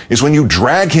center is when you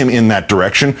drag him in that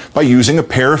direction by using a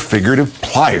pair of figurative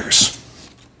pliers.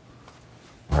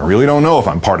 I really don't know if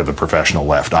I'm part of the professional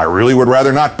left. I really would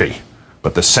rather not be.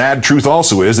 But the sad truth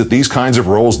also is that these kinds of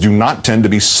roles do not tend to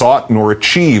be sought nor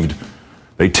achieved.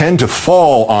 They tend to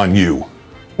fall on you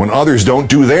when others don't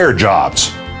do their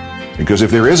jobs. Because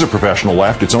if there is a professional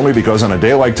left, it's only because on a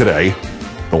day like today,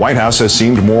 the White House has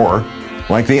seemed more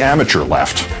like the amateur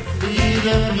left.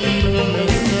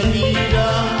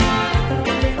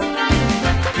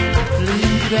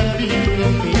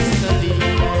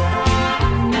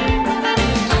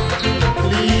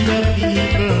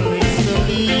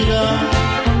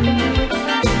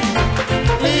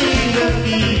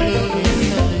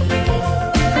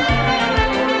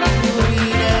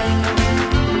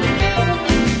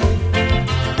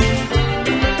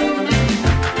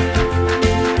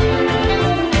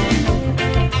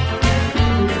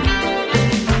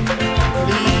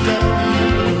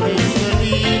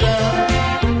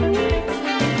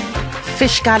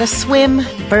 Fish gotta swim,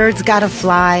 birds gotta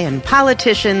fly, and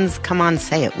politicians, come on,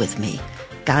 say it with me,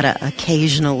 gotta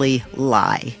occasionally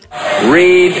lie.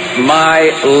 Read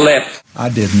my lips. I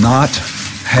did not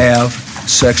have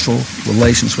sexual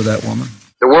relations with that woman.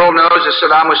 The world knows that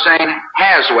Saddam Hussein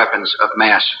has weapons of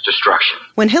mass destruction.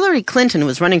 When Hillary Clinton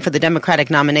was running for the Democratic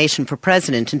nomination for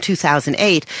president in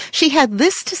 2008, she had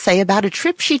this to say about a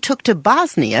trip she took to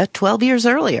Bosnia 12 years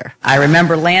earlier. I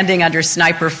remember landing under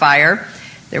sniper fire.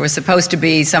 There was supposed to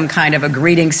be some kind of a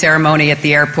greeting ceremony at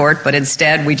the airport, but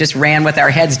instead we just ran with our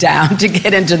heads down to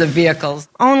get into the vehicles.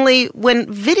 Only when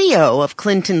video of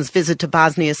Clinton's visit to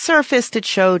Bosnia surfaced, it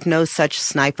showed no such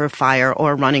sniper fire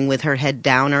or running with her head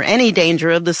down or any danger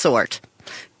of the sort.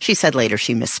 She said later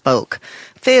she misspoke.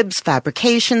 Fibs,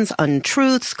 fabrications,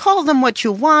 untruths, call them what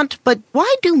you want, but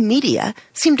why do media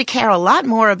seem to care a lot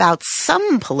more about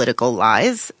some political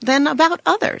lies than about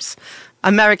others?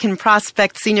 American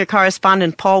Prospect senior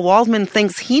correspondent Paul Waldman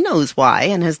thinks he knows why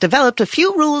and has developed a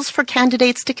few rules for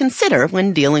candidates to consider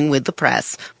when dealing with the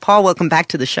press. Paul, welcome back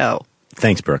to the show.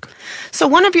 Thanks, Brooke. So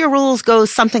one of your rules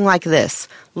goes something like this.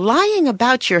 Lying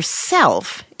about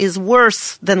yourself is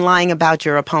worse than lying about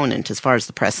your opponent as far as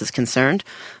the press is concerned.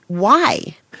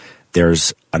 Why?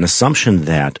 There's an assumption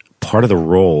that part of the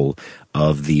role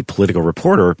of the political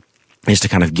reporter is to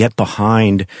kind of get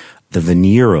behind the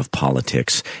veneer of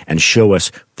politics and show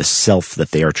us the self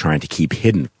that they are trying to keep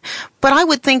hidden. But I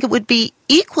would think it would be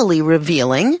equally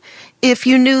revealing if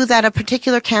you knew that a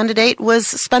particular candidate was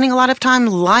spending a lot of time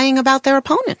lying about their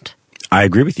opponent. I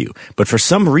agree with you. But for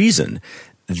some reason,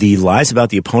 the lies about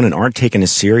the opponent aren't taken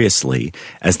as seriously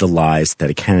as the lies that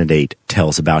a candidate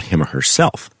tells about him or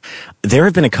herself. There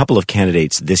have been a couple of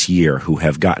candidates this year who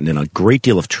have gotten in a great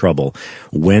deal of trouble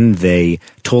when they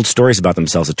told stories about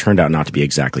themselves that turned out not to be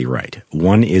exactly right.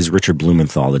 One is Richard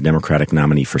Blumenthal, the Democratic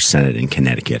nominee for Senate in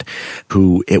Connecticut,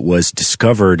 who it was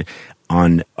discovered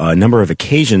on a number of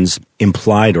occasions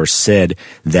implied or said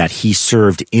that he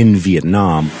served in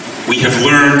Vietnam. We have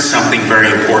learned something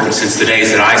very important since the days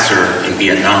that I served in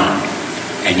Vietnam,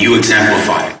 and you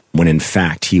exemplify it. When in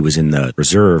fact he was in the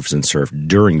reserves and served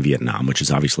during Vietnam, which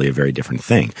is obviously a very different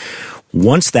thing.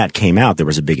 Once that came out, there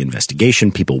was a big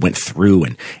investigation. People went through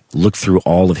and looked through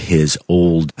all of his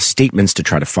old statements to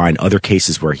try to find other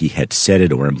cases where he had said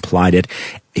it or implied it.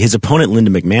 His opponent,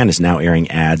 Linda McMahon, is now airing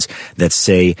ads that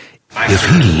say, if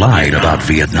he lied about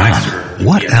Vietnam,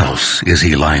 what else is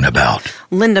he lying about?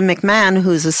 Linda McMahon,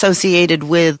 who's associated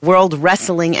with World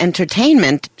Wrestling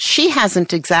Entertainment, she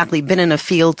hasn't exactly been in a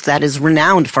field that is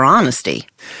renowned for honesty.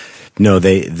 No,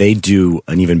 they do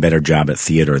an even better job at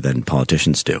theater than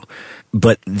politicians do.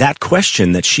 But that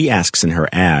question that she asks in her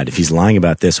ad, if he's lying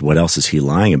about this, what else is he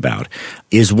lying about,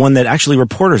 is one that actually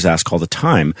reporters ask all the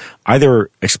time, either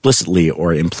explicitly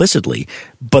or implicitly.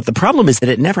 But the problem is that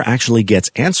it never actually gets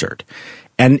answered.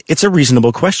 And it's a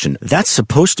reasonable question. That's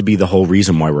supposed to be the whole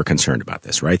reason why we're concerned about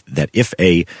this, right? That if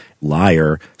a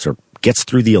liar sort of gets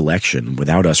through the election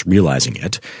without us realizing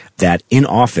it, that in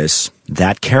office,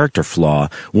 that character flaw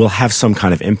will have some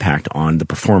kind of impact on the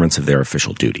performance of their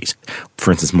official duties. For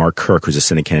instance, Mark Kirk, who's a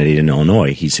Senate candidate in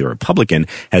Illinois, he's a Republican,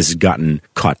 has gotten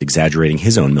caught exaggerating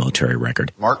his own military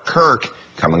record. Mark Kirk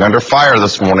coming under fire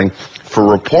this morning for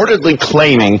reportedly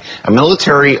claiming a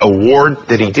military award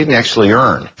that he didn't actually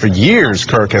earn. For years,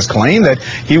 Kirk has claimed that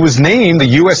he was named the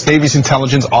U.S. Navy's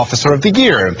Intelligence Officer of the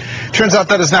Year. Turns out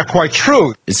that is not quite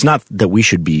true. It's not that we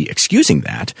should be excusing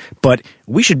that, but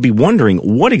we should be wondering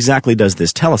what exactly does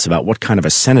this tell us about what kind of a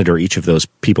senator each of those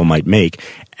people might make,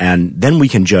 and then we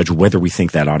can judge whether we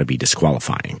think that ought to be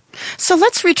disqualifying. So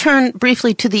let's return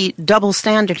briefly to the double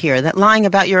standard here, that lying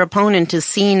about your opponent is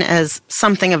seen as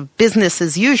something of business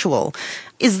as usual.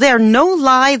 Is there no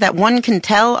lie that one can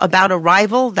tell about a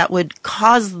rival that would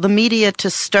cause the media to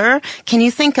stir? Can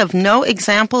you think of no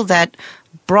example that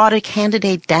brought a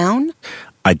candidate down?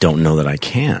 I don't know that I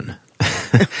can.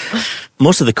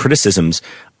 Most of the criticisms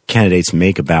candidates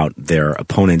make about their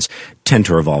opponents tend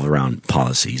to revolve around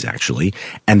policies, actually,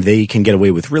 and they can get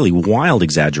away with really wild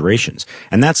exaggerations.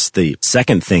 And that's the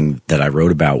second thing that I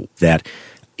wrote about, that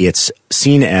it's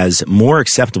seen as more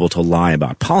acceptable to lie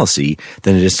about policy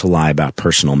than it is to lie about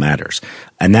personal matters.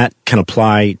 And that can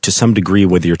apply to some degree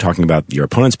whether you're talking about your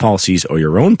opponent's policies or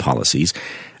your own policies.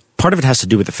 Part of it has to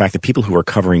do with the fact that people who are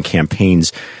covering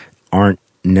campaigns aren't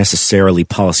necessarily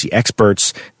policy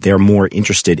experts. They're more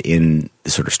interested in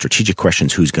the sort of strategic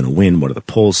questions, who's going to win, what do the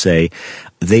polls say.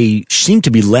 They seem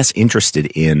to be less interested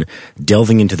in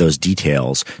delving into those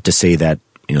details to say that,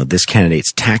 you know, this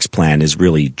candidate's tax plan is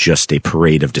really just a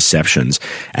parade of deceptions,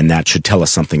 and that should tell us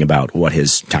something about what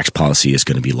his tax policy is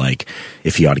going to be like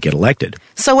if he ought to get elected.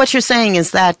 So what you're saying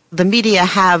is that the media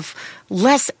have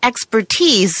less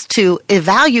expertise to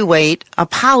evaluate a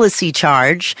policy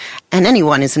charge, and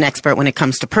anyone is an expert when it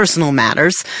comes to personal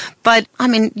matters. But, I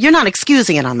mean, you're not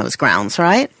excusing it on those grounds,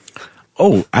 right?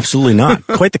 Oh, absolutely not.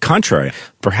 Quite the contrary.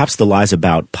 Perhaps the lies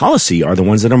about policy are the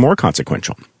ones that are more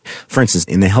consequential. For instance,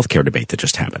 in the healthcare debate that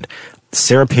just happened,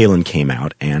 Sarah Palin came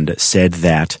out and said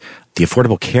that the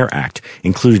Affordable Care Act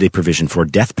included a provision for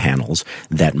death panels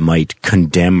that might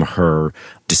condemn her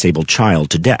disabled child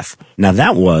to death. Now,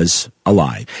 that was a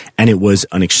lie, and it was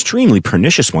an extremely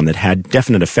pernicious one that had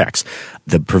definite effects.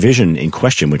 The provision in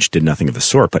question, which did nothing of the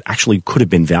sort, but actually could have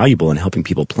been valuable in helping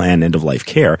people plan end-of-life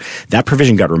care, that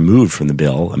provision got removed from the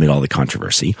bill amid all the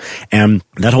controversy, and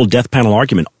that whole death panel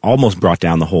argument almost brought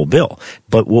down the whole bill.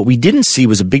 But what we didn't see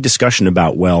was a big discussion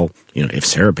about, well, you know, if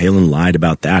Sarah Palin lied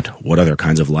about that, what other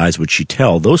kinds of lies would she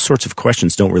tell? Those sorts of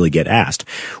questions don't really get asked.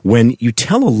 When you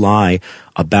tell a lie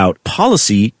about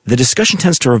policy, the discussion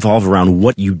tends to revolve around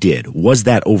what you did. Was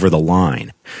that over the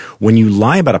line? When you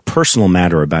lie about a personal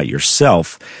matter about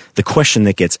yourself, the question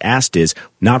that gets asked is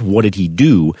not what did he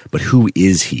do, but who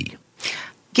is he?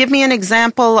 Give me an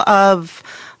example of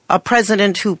a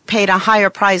president who paid a higher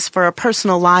price for a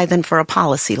personal lie than for a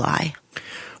policy lie.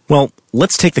 Well,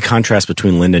 let's take the contrast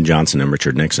between Lyndon Johnson and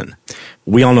Richard Nixon.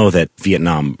 We all know that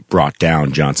Vietnam brought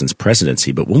down Johnson's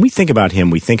presidency, but when we think about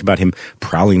him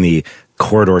prowling the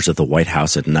corridors of the White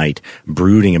House at night,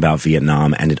 brooding about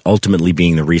Vietnam, and it ultimately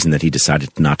being the reason that he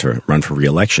decided not to run for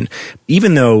re-election.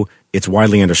 Even though it's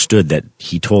widely understood that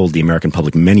he told the American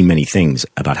public many, many things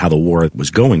about how the war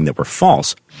was going that were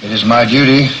false. It is my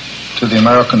duty to the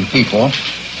American people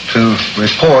to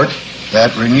report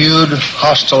that renewed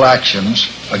hostile actions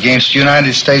against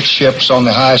United States ships on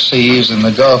the high seas in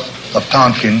the Gulf of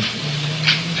Tonkin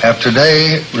have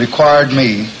today required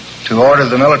me to order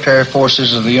the military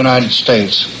forces of the United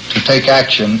States to take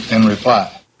action in reply.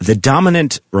 The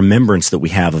dominant remembrance that we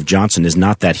have of Johnson is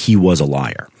not that he was a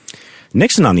liar.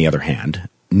 Nixon, on the other hand,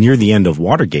 near the end of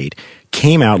Watergate,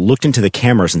 came out, looked into the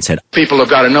cameras and said, "People have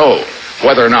got to know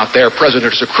whether or not their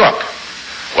president is a crook.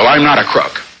 Well, I'm not a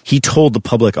crook." He told the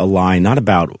public a lie, not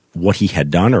about what he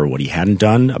had done or what he hadn't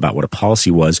done, about what a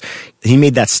policy was. He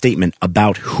made that statement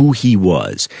about who he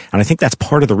was. And I think that's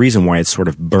part of the reason why it's sort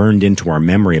of burned into our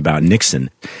memory about Nixon.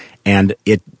 And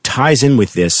it ties in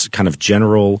with this kind of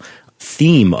general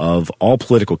theme of all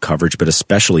political coverage, but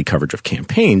especially coverage of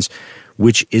campaigns,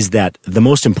 which is that the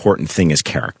most important thing is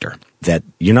character. That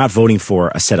you're not voting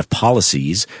for a set of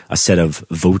policies, a set of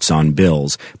votes on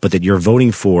bills, but that you're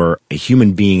voting for a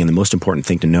human being, and the most important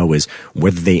thing to know is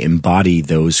whether they embody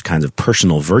those kinds of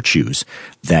personal virtues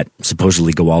that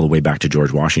supposedly go all the way back to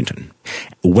George Washington.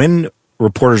 When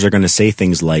reporters are going to say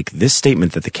things like, this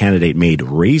statement that the candidate made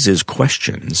raises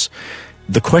questions,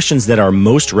 the questions that are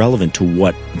most relevant to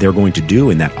what they're going to do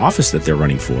in that office that they're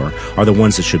running for are the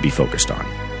ones that should be focused on.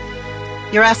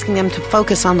 You're asking them to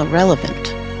focus on the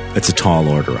relevant. It's a tall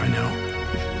order, I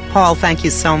know. Paul, thank you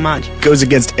so much. Goes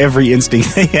against every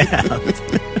instinct they have.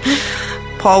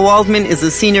 Paul Waldman is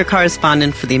a senior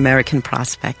correspondent for the American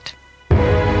Prospect.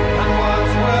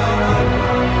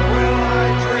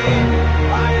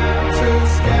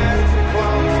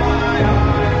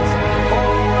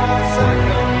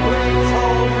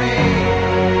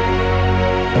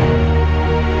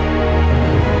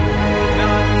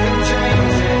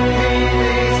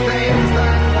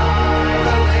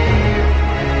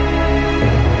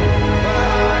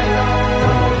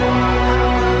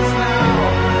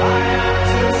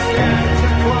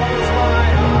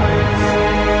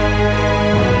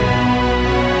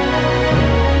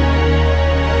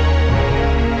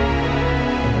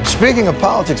 Speaking of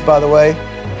politics, by the way,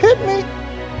 hit me.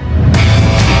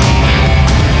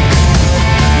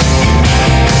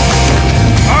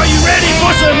 Are you ready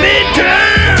for some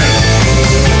midterms?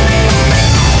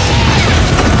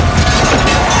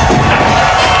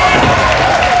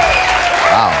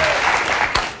 Wow.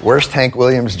 Worst Hank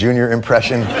Williams Jr.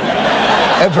 impression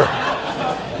ever.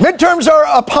 Midterms are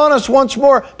upon us once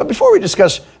more. But before we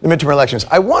discuss the midterm elections,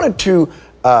 I wanted to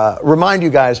remind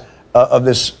you guys of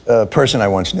this person I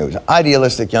once knew. An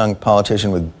idealistic young politician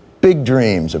with big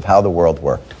dreams of how the world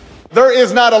worked. There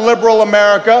is not a liberal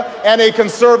America and a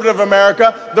conservative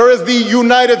America. There is the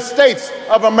United States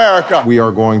of America. We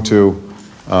are going to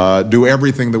do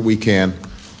everything that we can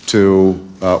to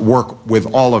work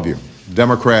with all of you,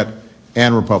 Democrat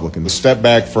and Republican. Step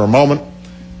back for a moment,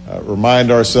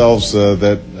 remind ourselves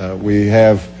that we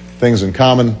have things in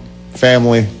common,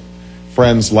 family,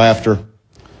 friends, laughter.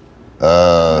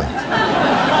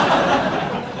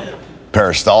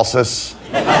 Peristalsis.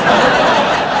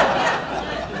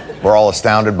 We're all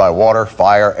astounded by water,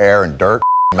 fire, air, and dirt.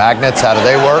 Magnets, how do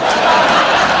they work?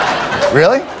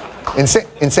 Really?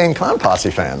 Insane Clown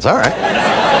Posse fans, all right.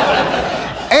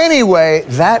 Anyway,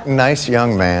 that nice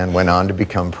young man went on to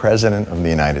become President of the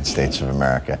United States of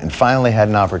America and finally had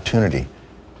an opportunity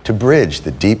to bridge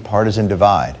the deep partisan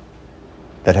divide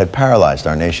that had paralyzed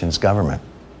our nation's government.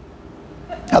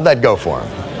 How'd that go for him?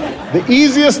 The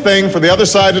easiest thing for the other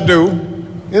side to do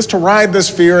is to ride this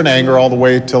fear and anger all the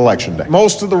way to Election Day.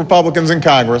 Most of the Republicans in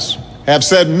Congress have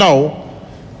said no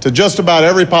to just about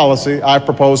every policy I've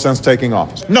proposed since taking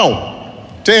office. No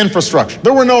to infrastructure.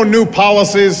 There were no new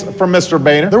policies from Mr.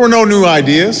 Boehner. There were no new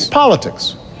ideas.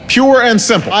 Politics. Pure and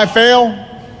simple. I fail,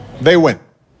 they win.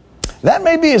 That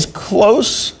may be as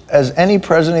close as any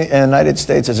president in the United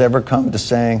States has ever come to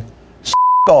saying, "S***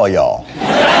 all y'all."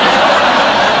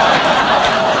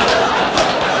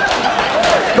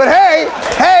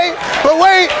 But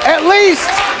wait,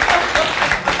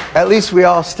 at least we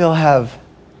all still have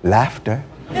laughter.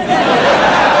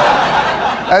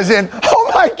 As in,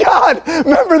 oh my God,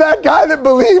 remember that guy that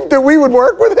believed that we would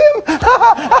work with him?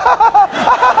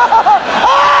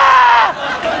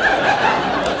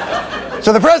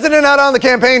 So the president out on the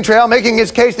campaign trail making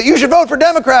his case that you should vote for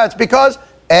Democrats because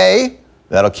A,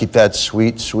 That'll keep that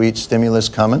sweet, sweet stimulus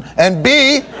coming. And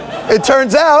B, it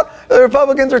turns out the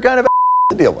Republicans are kind of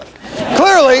to deal with.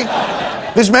 Clearly,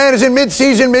 this man is in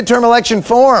mid-season, midterm election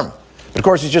form. But of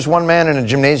course, he's just one man in a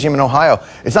gymnasium in Ohio.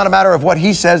 It's not a matter of what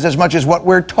he says as much as what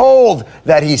we're told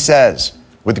that he says.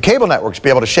 Would the cable networks be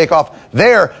able to shake off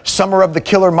their Summer of the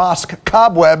Killer Mosque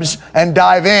cobwebs and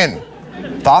dive in?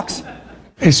 Fox?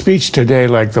 His speech today,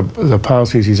 like the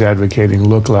policies he's advocating,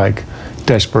 look like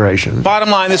desperation. Bottom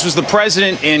line, this was the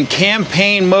president in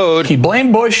campaign mode. He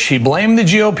blamed Bush, he blamed the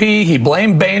GOP, he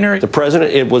blamed Boehner. The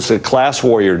president, it was a class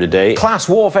warrior today. Class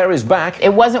warfare is back.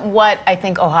 It wasn't what I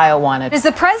think Ohio wanted. Is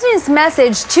the president's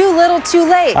message too little, too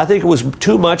late? I think it was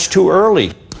too much, too early.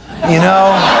 You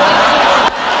know,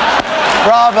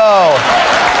 bravo.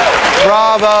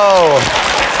 Bravo.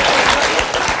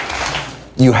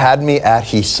 You had me at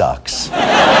he sucks.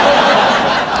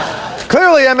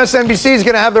 Clearly, MSNBC is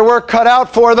going to have their work cut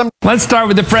out for them. Let's start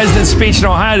with the president's speech in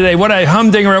Ohio today. What a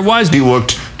humdinger it was. He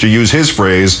looked, to use his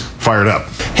phrase, fired up.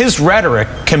 His rhetoric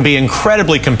can be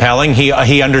incredibly compelling.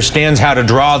 He understands how to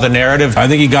draw the narrative. I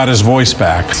think he got his voice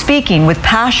back. Speaking with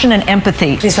passion and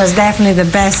empathy. This was definitely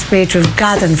the best speech we've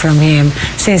gotten from him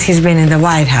since he's been in the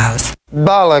White House.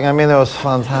 Darling, I mean, it was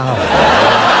fantastic.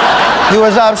 He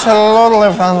was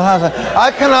absolutely fantastic.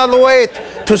 I cannot wait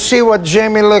to see what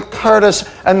Jamie Lee Curtis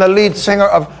and the lead singer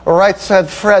of Right Said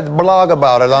Fred blog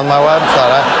about it on my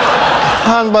website. I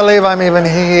can't believe I'm even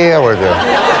here with you.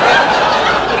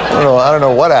 I don't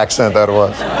know what accent that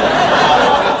was.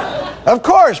 Of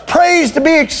course, praise to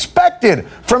be expected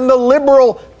from the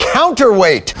liberal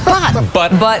counterweight.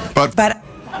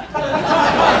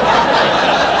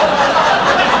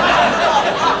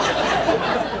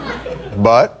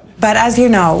 But as you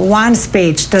know, one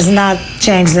speech does not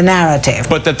change the narrative.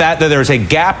 But that there's a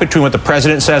gap between what the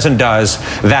president says and does.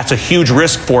 That's a huge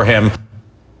risk for him.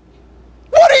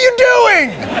 What are you doing?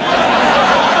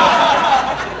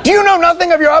 Do you know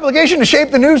nothing of your obligation to shape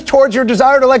the news towards your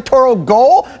desired electoral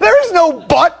goal? There is no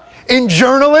but in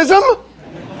journalism.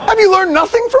 Have you learned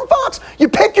nothing from Fox? You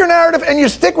pick your narrative and you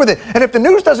stick with it. And if the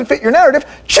news doesn't fit your narrative,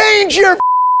 change your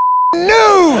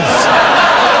news.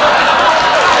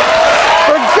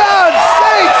 For God's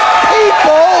sake,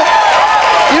 people,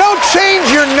 you don't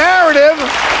change your narrative.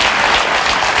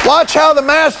 Watch how the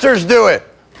masters do it.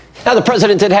 Now, the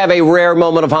president did have a rare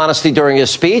moment of honesty during his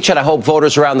speech, and I hope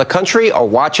voters around the country are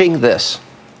watching this.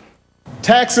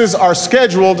 Taxes are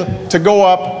scheduled to go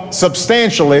up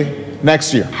substantially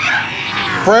next year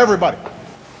for everybody.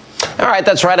 All right,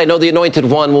 that's right. I know the Anointed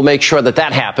One will make sure that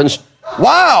happens.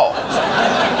 Wow.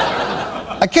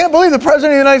 I can't believe the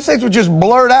president of the United States would just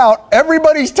blurt out,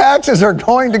 everybody's taxes are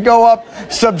going to go up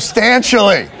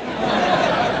substantially.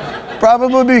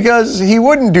 Probably because he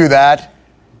wouldn't do that.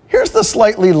 Here's the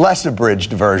slightly less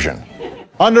abridged version.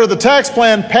 Under the tax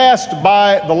plan passed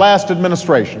by the last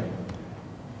administration,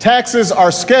 taxes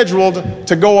are scheduled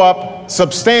to go up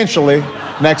substantially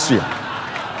next year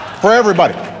for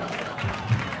everybody.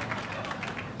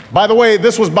 By the way,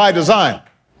 this was by design.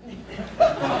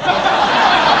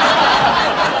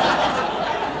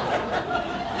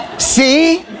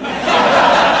 See?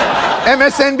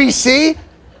 MSNBC?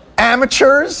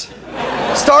 Amateurs?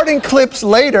 Starting clips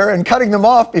later and cutting them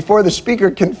off before the speaker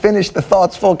can finish the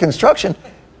thought's full construction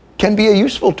can be a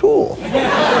useful tool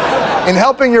in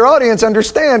helping your audience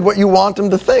understand what you want them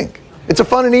to think. It's a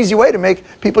fun and easy way to make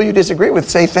people you disagree with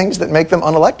say things that make them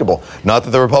unelectable. Not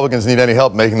that the Republicans need any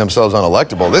help making themselves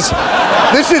unelectable. This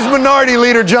is Minority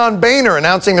Leader John Boehner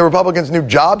announcing the Republicans' new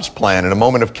jobs plan in a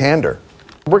moment of candor.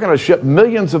 We're going to ship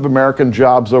millions of American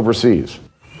jobs overseas.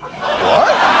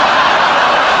 What?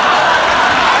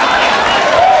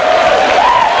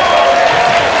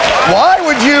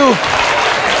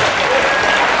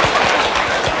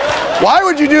 Why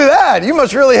would you do that? You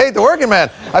must really hate the working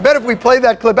man. I bet if we played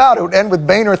that clip out, it would end with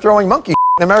Boehner throwing monkey in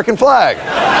the American flag.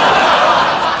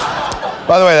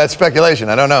 By the way, that's speculation.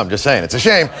 I don't know. I'm just saying. It's a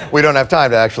shame we don't have time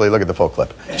to actually look at the full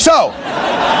clip. So,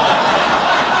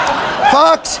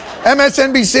 Fox,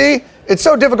 MSNBC, it's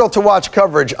so difficult to watch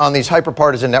coverage on these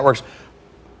hyper-partisan networks.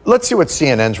 Let's see what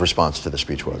CNN's response to the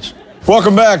speech was.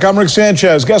 Welcome back. I'm Rick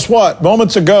Sanchez. Guess what?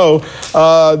 Moments ago,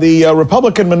 the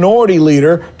Republican minority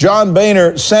leader, John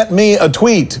Boehner, sent me a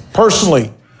tweet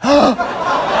personally.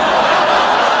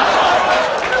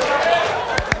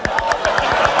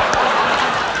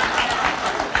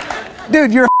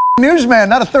 Dude, you're a newsman,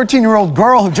 not a 13-year-old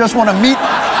girl who just want to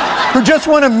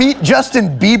meet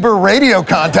Justin Bieber radio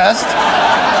contest.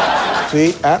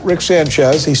 See, at Rick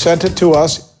Sanchez, he sent it to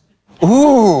us.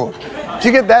 Ooh. If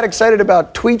you get that excited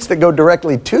about tweets that go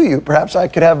directly to you, perhaps I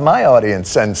could have my audience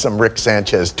send some Rick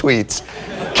Sanchez tweets.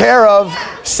 Care of,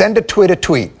 send a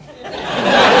tweet.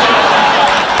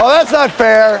 Oh, that's not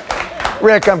fair.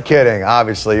 Rick, I'm kidding.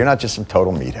 Obviously, you're not just some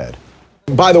total meathead.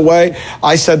 By the way,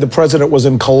 I said the president was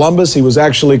in Columbus. He was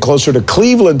actually closer to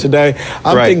Cleveland today.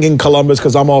 I'm thinking Columbus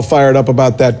because I'm all fired up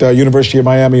about that University of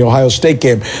Miami, Ohio State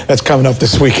game that's coming up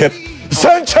this weekend.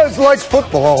 Sanchez likes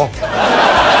football.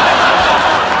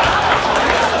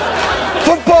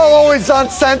 Football always on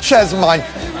Sanchez's mind.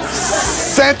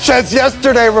 Sanchez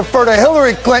yesterday referred to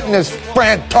Hillary Clinton as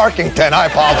Fran Tarkington. I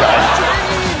apologize.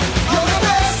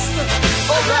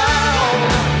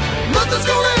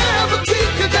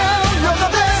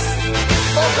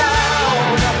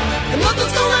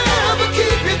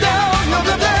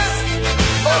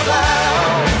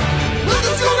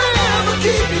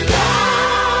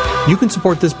 You can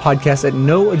support this podcast at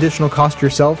no additional cost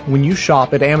yourself when you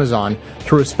shop at Amazon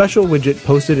through a special widget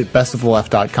posted at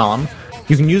bestoftheleft.com.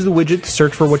 You can use the widget to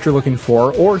search for what you're looking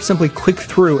for, or simply click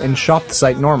through and shop the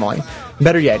site normally.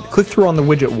 Better yet, click through on the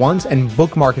widget once and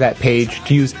bookmark that page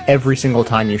to use every single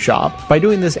time you shop. By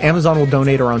doing this, Amazon will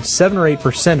donate around 7 or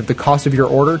 8% of the cost of your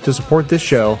order to support this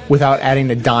show without adding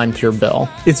a dime to your bill.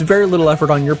 It's very little effort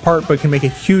on your part, but can make a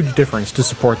huge difference to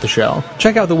support the show.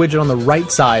 Check out the widget on the right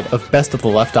side of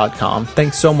bestoftheleft.com.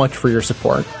 Thanks so much for your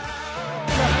support.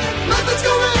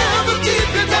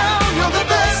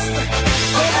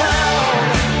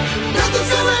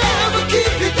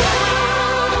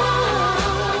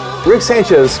 Rick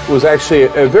Sanchez was actually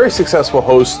a very successful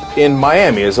host in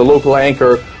Miami as a local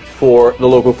anchor for the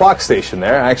local Fox station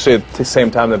there, actually at the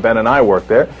same time that Ben and I worked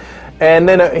there. And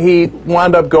then he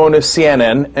wound up going to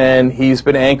CNN, and he's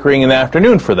been anchoring in the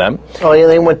afternoon for them. Oh, yeah,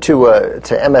 they went to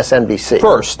MSNBC.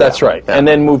 First, that's right, and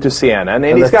then moved to CNN.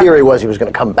 And the theory was he was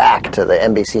going to come back to the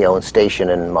NBC-owned station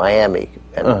in Miami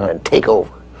and take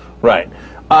over. Right.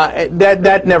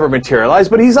 That never materialized,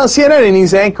 but he's on CNN and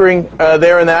he's anchoring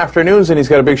there in the afternoons, and he's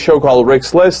got a big show called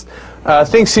Rick's List.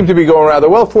 Things seem to be going rather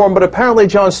well for him, but apparently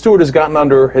Jon Stewart has gotten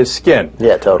under his skin.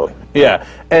 Yeah, totally. Yeah,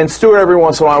 and Stewart every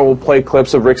once in a while will play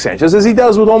clips of Rick Sanchez, as he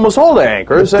does with almost all the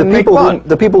anchors, and make fun.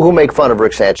 The people who make fun of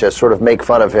Rick Sanchez sort of make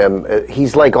fun of him.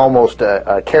 He's like almost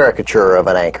a caricature of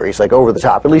an anchor. He's like over the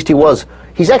top. At least he was.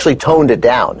 He's actually toned it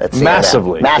down at CNN.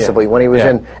 Massively. Massively. Yeah. When he was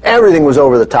in, everything was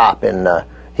over the top in...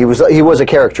 He was a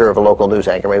character of a local news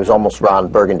anchor. He was almost Ron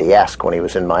Burgundy-esque when he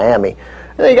was in Miami.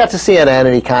 And then he got to CNN,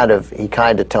 and he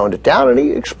kind of toned it down, and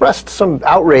he expressed some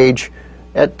outrage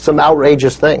at some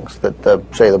outrageous things that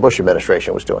say the Bush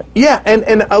administration was doing. Yeah,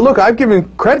 and look, I've given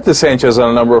credit to Sanchez on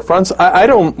a number of fronts. I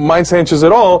don't mind Sanchez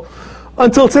at all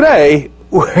until today,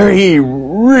 where he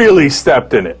really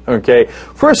stepped in it. Okay,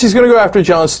 first he's going to go after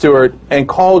Jon Stewart and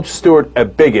call Stewart a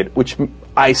bigot, which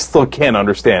I still can't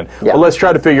understand. Yeah. But let's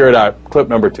try to figure it out. Clip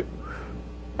number 2.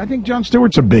 I think Jon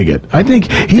Stewart's a bigot. I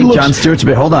think he looks... Jon Stewart's a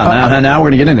bigot. Hold on. Now we're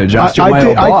going to get into it. Jon Stewart, my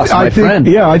old boss, my friend.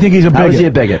 Yeah, I think he's a bigot. How is he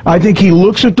a bigot? I think he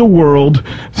looks at the world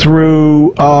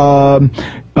through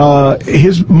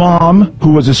his mom,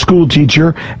 who was a school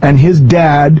teacher, and his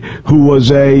dad, who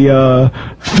was a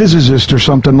physicist or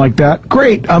something like that.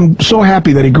 Great. I'm so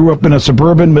happy that he grew up in a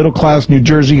suburban, middle-class New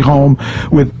Jersey home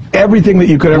with everything that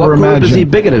you could ever imagine. What group is he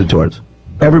bigoted towards?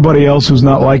 Everybody else who's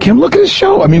not like him. Look at his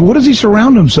show. I mean, what does he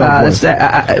surround himself with?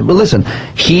 But listen,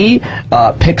 he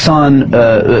picks on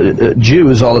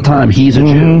Jews all the time. He's a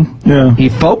Jew. Yeah. He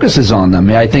focuses on them.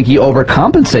 I think he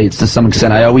overcompensates to some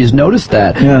extent. I always noticed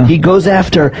that. Yeah. He goes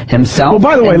after himself. Well,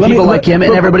 by the way, and people like him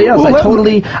and everybody else.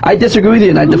 I disagree with you,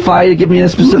 and I defy you to give me a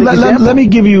specific example. Let me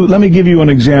give you an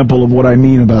example of what I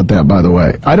mean about that. By the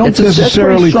way, I don't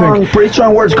necessarily think pretty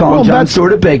strong words calling Jon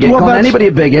Stewart a bigot. Calling anybody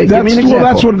a bigot. Give me an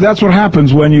example. Well, that's what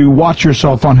happens when you watch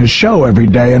yourself on his show every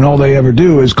day, and all they ever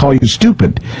do is call you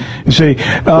stupid. You see,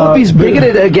 well, if he's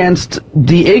bigoted against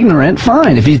the ignorant,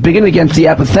 fine. If he's bigoted against the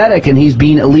apathetic, and he's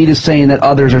being elitist, saying that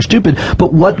others are stupid,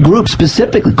 but what group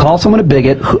specifically? Call someone a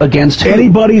bigot against who?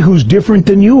 Anybody who's different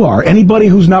than you are. Anybody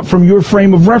who's not from your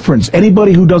frame of reference.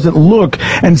 Anybody who doesn't look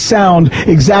and sound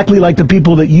exactly like the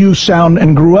people that you sound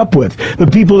and grew up with. The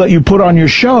people that you put on your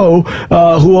show,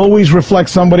 who always reflect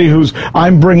somebody who's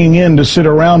I'm bringing in to sit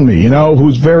around me,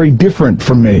 who's very different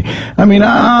from me. I mean,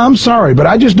 I'm sorry, but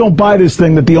I just don't buy this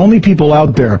thing that the only people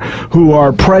out there who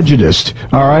are prejudiced,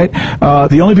 all right,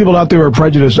 the only people out there who are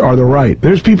prejudiced are the right.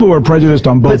 There's people who are prejudiced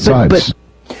on both sides.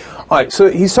 All right, so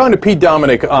he's talking to Pete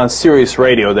Dominick on Sirius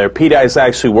Radio there. Pete has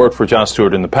actually worked for Jon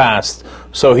Stewart in the past,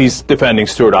 so he's defending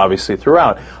Stewart obviously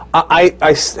throughout.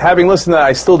 I having listened to that,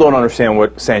 I still don't understand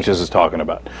what Sanchez is talking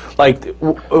about. Like,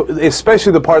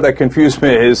 especially the part that confused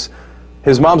me is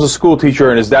his mom's a school teacher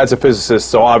and his dad's a physicist,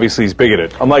 so obviously he's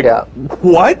bigoted. I'm like,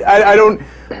 what?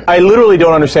 I literally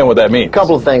don't understand what that means. A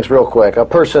couple of things real quick. A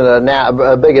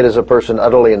bigot is a person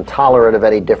utterly intolerant of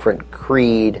any different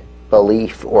creed,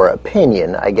 belief, or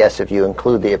opinion. I guess if you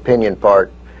include the opinion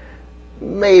part,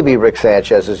 maybe Rick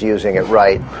Sanchez is using it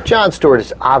right. Jon Stewart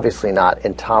is obviously not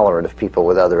intolerant of people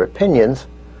with other opinions.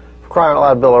 For crying out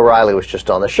loud, Bill O'Reilly was just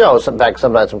on the show. In fact,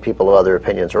 sometimes when people with other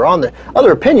opinions are on there,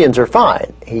 other opinions are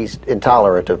fine. He's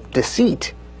intolerant of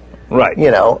deceit. Right.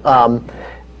 You know,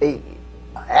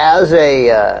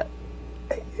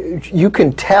 you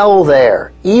can tell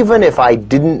there, even if I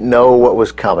didn't know what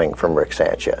was coming from Rick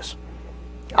Sanchez,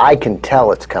 I can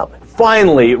tell it's coming.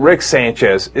 Finally, Rick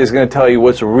Sanchez is going to tell you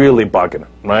what's really bugging him,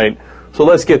 right? So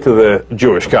let's get to the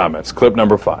Jewish comments. Clip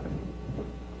number 5.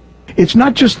 It's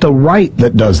not just the right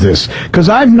that does this, because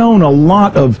I've known a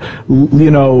lot of,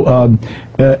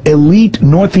 elite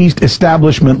Northeast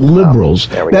establishment liberals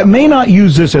that may not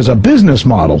use this as a business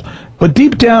model, but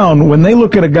deep down, when they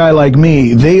look at a guy like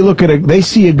me, they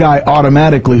see a guy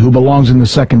automatically who belongs in the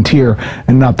second tier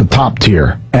and not the top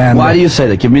tier. And why do you say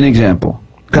that? Give me an example.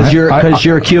 Because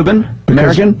you're Cuban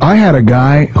American. I had a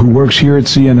guy who works here at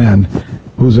CNN,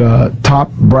 who's a top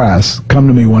brass, come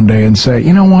to me one day and say,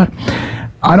 you know what?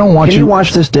 I don't want Can you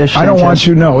wash this dish? I don't want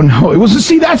you. No. It was.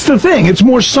 See, that's the thing. It's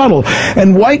more subtle,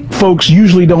 and white folks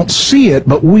usually don't see it,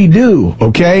 but we do.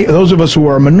 Okay, those of us who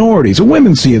are minorities, and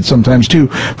women see it sometimes too,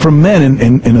 from men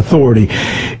in authority.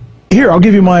 Here, I'll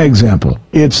give you my example.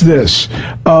 It's this.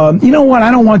 You know what? I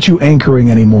don't want you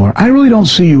anchoring anymore. I really don't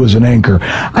see you as an anchor.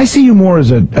 I see you more as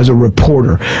a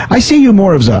reporter. I see you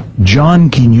more as a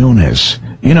John Quinones.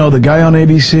 You know, the guy on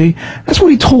ABC? That's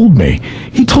what he told me.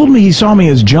 He told me he saw me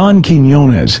as John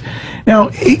Quinones. Now,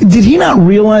 did he not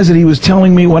realize that he was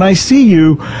telling me, when I see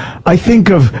you, I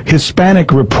think of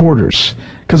Hispanic reporters?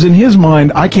 Because in his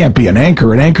mind, I can't be an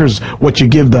anchor. An anchor's what you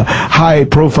give the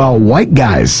high-profile white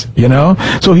guys, you know?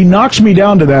 So he knocks me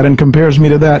down to that and compares me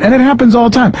to that. And it happens all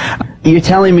the time. You're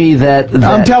telling me that...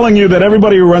 I'm telling you that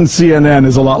everybody who runs CNN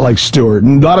is a lot like Stewart.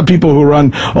 And a lot of people who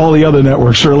run all the other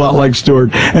networks are a lot like Stewart.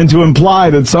 And to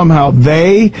imply that somehow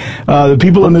the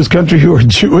people in this country who are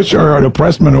Jewish, are an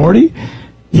oppressed minority?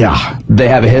 Yeah. They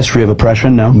have a history of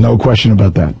oppression, no? No question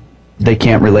about that. They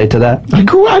can't relate to that? I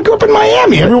grew up in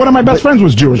Miami. Every one of my best friends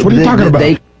was Jewish. What are you talking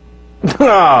about?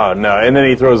 Oh, no. And then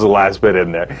he throws the last bit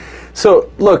in there.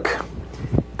 So, look,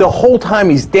 the whole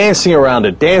time he's dancing around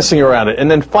it,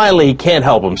 and then finally he can't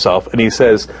help himself, and he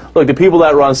says, look, the people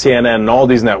that run CNN and all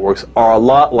these networks are a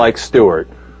lot like Stewart,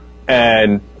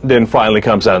 and then finally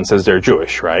comes out and says they're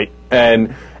Jewish, right?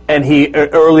 And he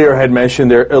earlier had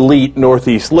mentioned they're elite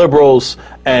Northeast liberals,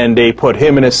 and they put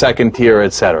him in a second tier,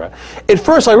 etc. At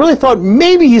first, I really thought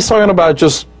maybe he's talking about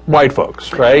just white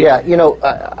folks, right? Yeah, you know,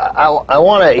 I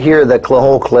want to hear the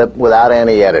whole clip without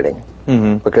any editing,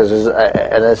 because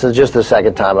and this is just the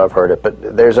second time I've heard it. But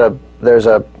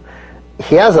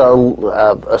he has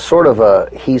a sort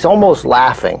of he's almost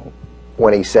laughing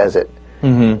when he says it.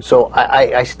 So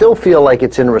I still feel like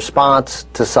it's in response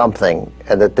to something,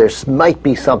 and that there might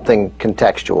be something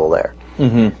contextual there.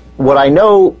 What I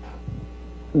know,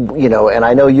 you know, and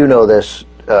I know you know this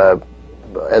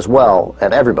as well,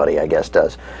 and everybody, I guess,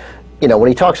 does. You know, when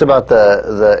he talks about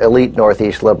the elite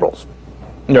Northeast liberals,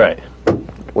 right?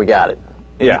 We got it.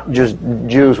 Yeah, just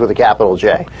Jews with a capital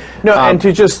J. No, and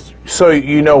to just so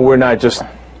you know, we're not just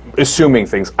assuming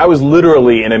things. I was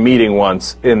literally in a meeting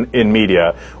once in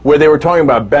media where they were talking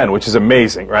about Ben, which is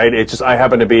amazing, right? It's just I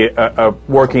happened to be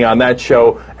working on that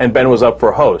show, and Ben was up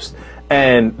for host,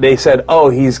 and they said, "Oh,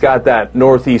 he's got that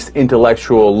Northeast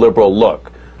intellectual liberal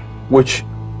look," which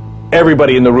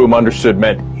everybody in the room understood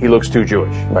meant he looks too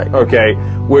Jewish. Right. Okay,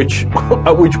 which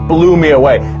blew me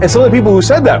away. And some of the people who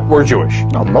said that were Jewish.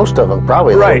 Oh, most of them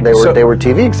probably. Right. They were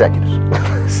TV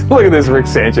executives. Look at this Rick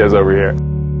Sanchez over here.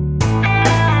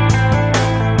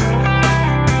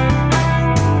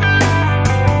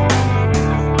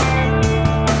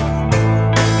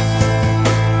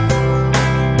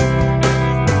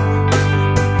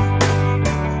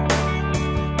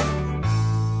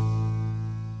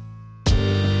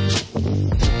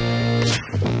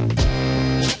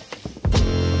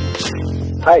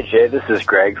 Hi, Jay. This is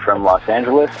Greg from Los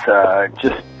Angeles.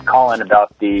 Just calling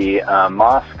about the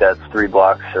mosque that's 3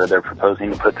 blocks, or they're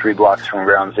proposing to put 3 blocks from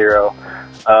Ground Zero.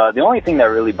 The only thing that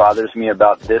really bothers me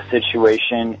about this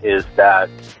situation is that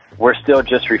we're still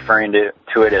just referring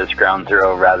to it as Ground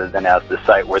Zero rather than as the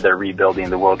site where they're rebuilding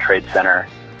the World Trade Center.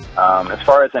 As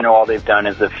far as I know, all they've done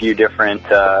is a few different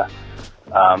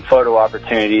photo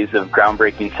opportunities of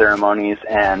groundbreaking ceremonies,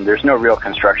 and there's no real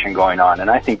construction going on. And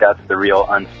I think that's the real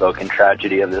unspoken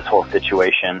tragedy of this whole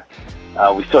situation.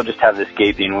 We still just have this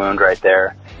gaping wound right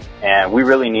there, and we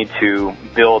really need to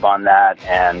build on that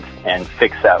and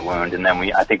fix that wound, and then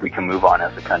I think we can move on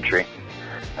as a country.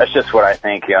 That's just what I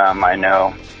think. I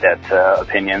know that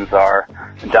opinions are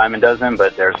a dime a dozen,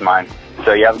 but there's mine.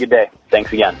 So you have a good day.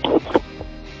 Thanks again.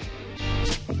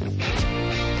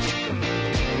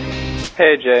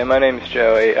 Hey Jay, my name is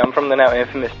Joey. I'm from the now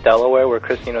infamous Delaware, where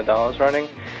Christine O'Donnell is running.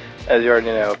 As you already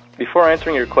know, before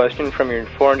answering your question from your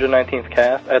 419th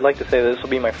cast, I'd like to say that this will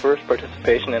be my first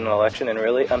participation in an election, and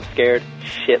really, I'm scared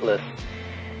shitless.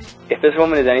 If this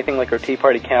woman is anything like her Tea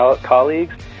Party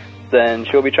colleagues, then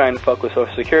she'll be trying to fuck with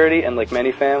Social Security, and like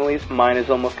many families, mine is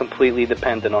almost completely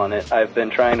dependent on it. I've been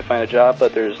trying to find a job,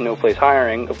 but there's no place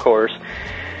hiring, of course,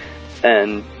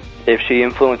 and if she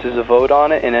influences a vote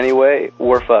on it in any way,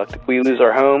 we're fucked. We lose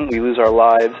our home, we lose our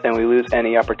lives, and we lose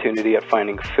any opportunity at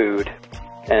finding food.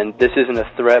 And this isn't a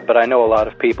threat, but I know a lot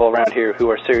of people around here who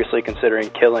are seriously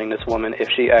considering killing this woman if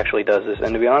she actually does this.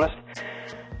 And to be honest,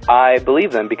 I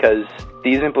believe them, because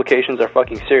these implications are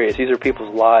fucking serious. These are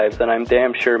people's lives, and I'm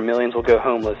damn sure millions will go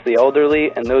homeless. The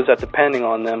elderly and those that depending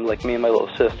on them, like me and my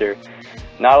little sister.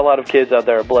 Not a lot of kids out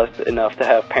there are blessed enough to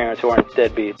have parents who aren't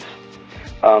deadbeats.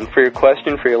 For your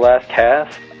question, for your last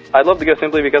cast, I'd love to go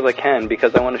simply because I can,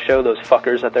 because I want to show those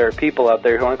fuckers that there are people out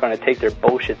there who aren't going to take their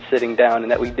bullshit sitting down,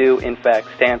 and that we do, in fact,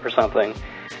 stand for something,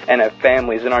 and have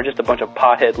families, and aren't just a bunch of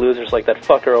pothead losers like that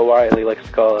fucker O'Reilly likes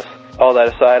to call us. All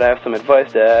that aside, I have some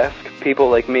advice to ask. People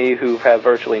like me who have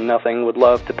virtually nothing would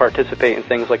love to participate in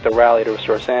things like the rally to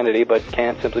restore sanity, but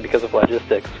can't simply because of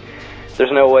logistics.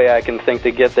 There's no way I can think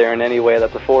to get there in any way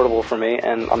that's affordable for me,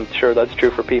 and I'm sure that's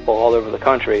true for people all over the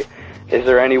country. Is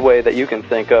there any way that you can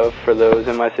think of for those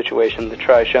in my situation to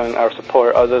try showing our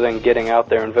support other than getting out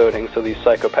there and voting so these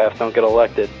psychopaths don't get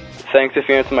elected? Thanks if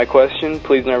you answer my question.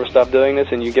 Please never stop doing this,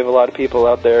 and you give a lot of people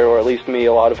out there, or at least me,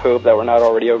 a lot of hope that we're not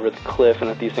already over the cliff and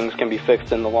that these things can be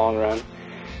fixed in the long run.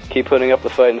 Keep putting up the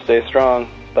fight and stay strong.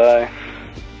 Bye.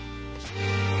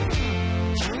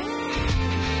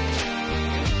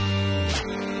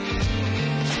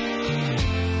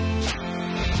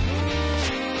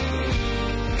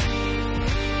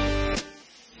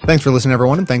 Thanks for listening,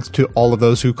 everyone, and thanks to all of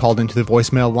those who called into the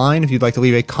voicemail line. If you'd like to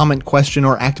leave a comment, question,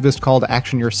 or activist call to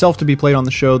action yourself to be played on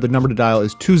the show, the number to dial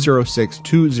is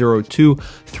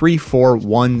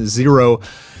 206-202-3410.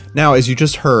 Now, as you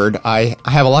just heard, I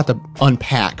have a lot to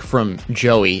unpack from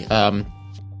Joey. I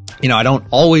don't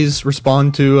always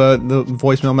respond to the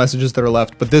voicemail messages that are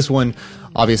left, but this one,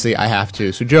 obviously, I have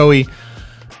to. So, Joey,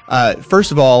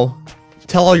 first of all,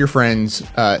 tell all your friends,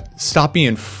 stop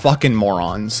being fucking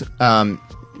morons.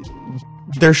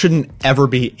 There shouldn't ever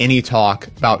be any talk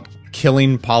about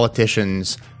killing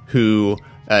politicians who,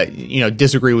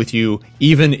 disagree with you,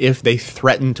 even if they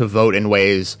threaten to vote in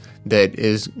ways that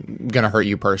is going to hurt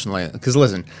you personally. Because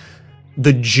listen,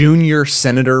 the junior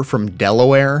senator from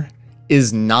Delaware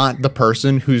is not the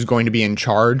person who's going to be in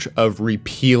charge of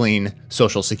repealing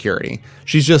Social Security.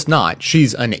 She's just not.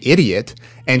 She's an idiot,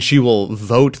 and she will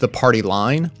vote the party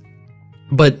line.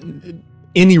 But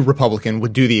any Republican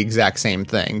would do the exact same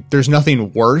thing. There's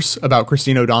nothing worse about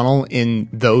Christine O'Donnell in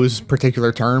those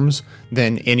particular terms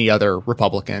than any other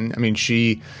Republican. I mean,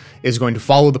 she is going to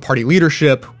follow the party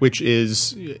leadership, which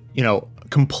is,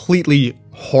 completely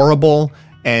horrible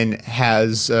and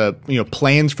has,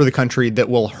 plans for the country that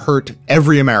will hurt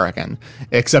every American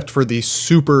except for the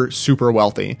super, super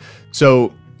wealthy.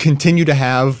 So continue to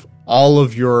have all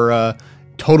of your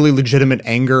totally legitimate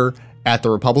anger at the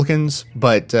Republicans,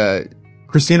 but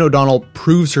Christine O'Donnell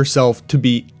proves herself to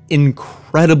be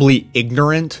incredibly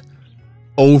ignorant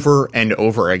over and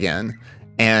over again.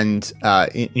 And,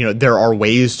 there are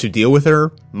ways to deal with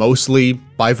her, mostly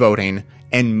by voting.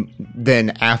 And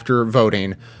then after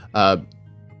voting,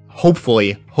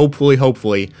 hopefully,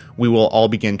 we will all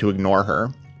begin to ignore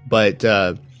her. But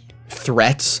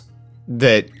threats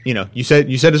that, you said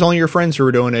it's only your friends who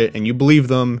are doing it, and you believe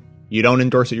them. You don't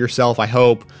endorse it yourself, I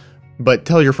hope. But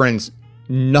tell your friends,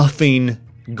 nothing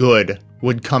good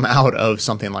would come out of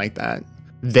something like that.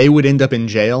 They would end up in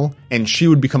jail, and she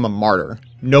would become a martyr.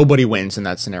 Nobody wins in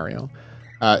that scenario.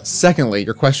 Secondly,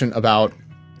 your question about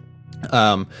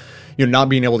not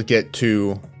being able to get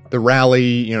to the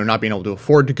rally, not being able to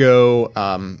afford to go,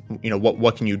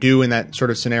 what can you do in that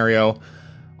sort of scenario?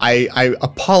 I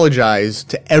apologize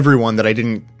to everyone that I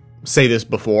didn't say this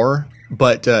before,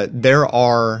 but there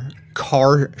are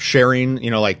car sharing,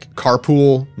 like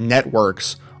carpool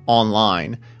networks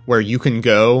online where you can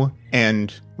go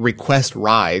and request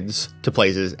rides to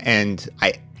places. And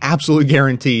I absolutely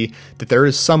guarantee that there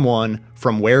is someone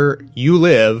from where you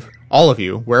live, all of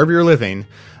you, wherever you're living,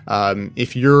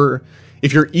 if you're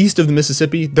if you're east of the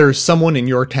Mississippi, there's someone in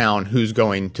your town who's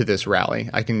going to this rally.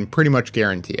 I can pretty much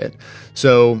guarantee it.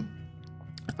 So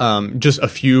just a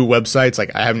few websites,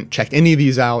 like I haven't checked any of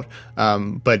these out,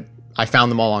 but I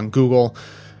found them all on Google.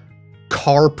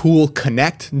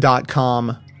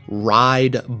 Carpoolconnect.com,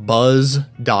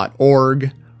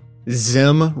 ridebuzz.org,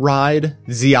 Zimride,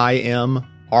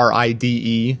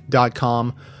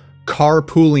 ZIMRIDE.com,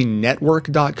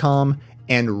 carpoolingnetwork.com,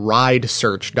 and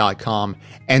ridesearch.com.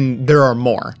 And there are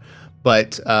more,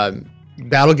 but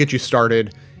that'll get you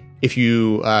started. If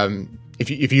you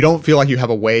don't feel like you have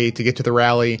a way to get to the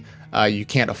rally, you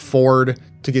can't afford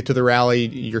to get to the rally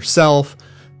yourself,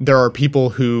 there are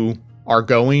people who are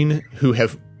going who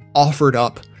have offered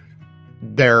up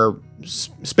their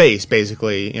space,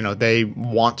 basically. You know, they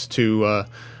want to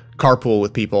carpool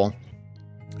with people,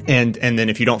 and then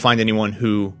if you don't find anyone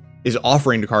who is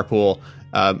offering to carpool,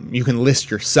 you can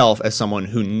list yourself as someone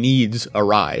who needs a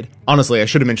ride. Honestly, I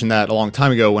should have mentioned that a long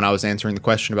time ago when I was answering the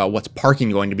question about what's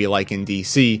parking going to be like in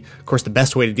DC. Of course, the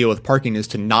best way to deal with parking is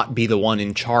to not be the one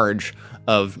in charge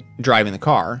of driving the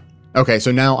car. Okay,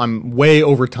 so now I'm way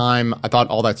over time. I thought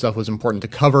all that stuff was important to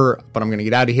cover, but I'm going to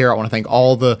get out of here. I want to thank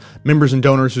all the members and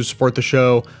donors who support the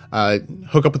show.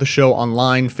 Hook up with the show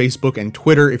online, Facebook, and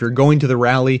Twitter. If you're going to the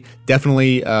rally,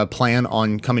 definitely plan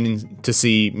on coming in to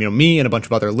see me and a bunch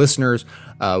of other listeners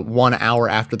 1 hour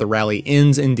after the rally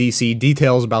ends in DC.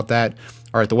 Details about that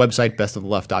are at the website,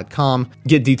 bestoftheleft.com.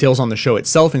 Get details on the show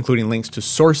itself, including links to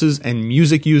sources and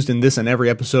music used in this and every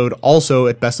episode, also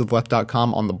at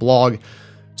bestoftheleft.com on the blog.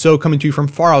 So, coming to you from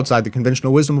far outside the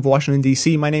conventional wisdom of Washington,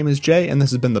 D.C., my name is Jay, and this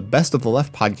has been the Best of the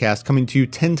Left podcast, coming to you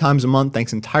 10 times a month,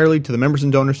 thanks entirely to the members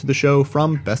and donors to the show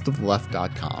from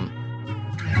bestoftheleft.com.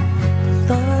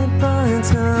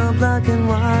 Lines now black and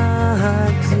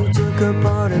white, 'cause you took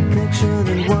apart a picture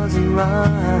that wasn't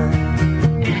right.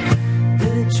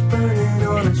 Pitch burning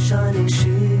on a shining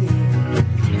sheet,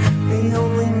 the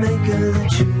only maker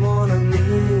that you wanna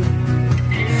meet.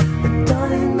 A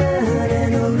dying man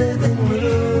in a living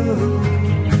room,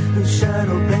 whose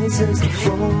shadow bases the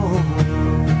floor,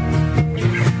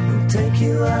 and take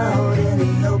you out in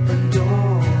the open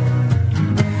door.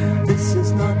 This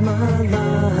is not my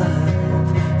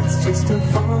life, it's just a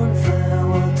fond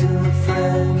farewell to a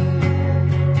friend.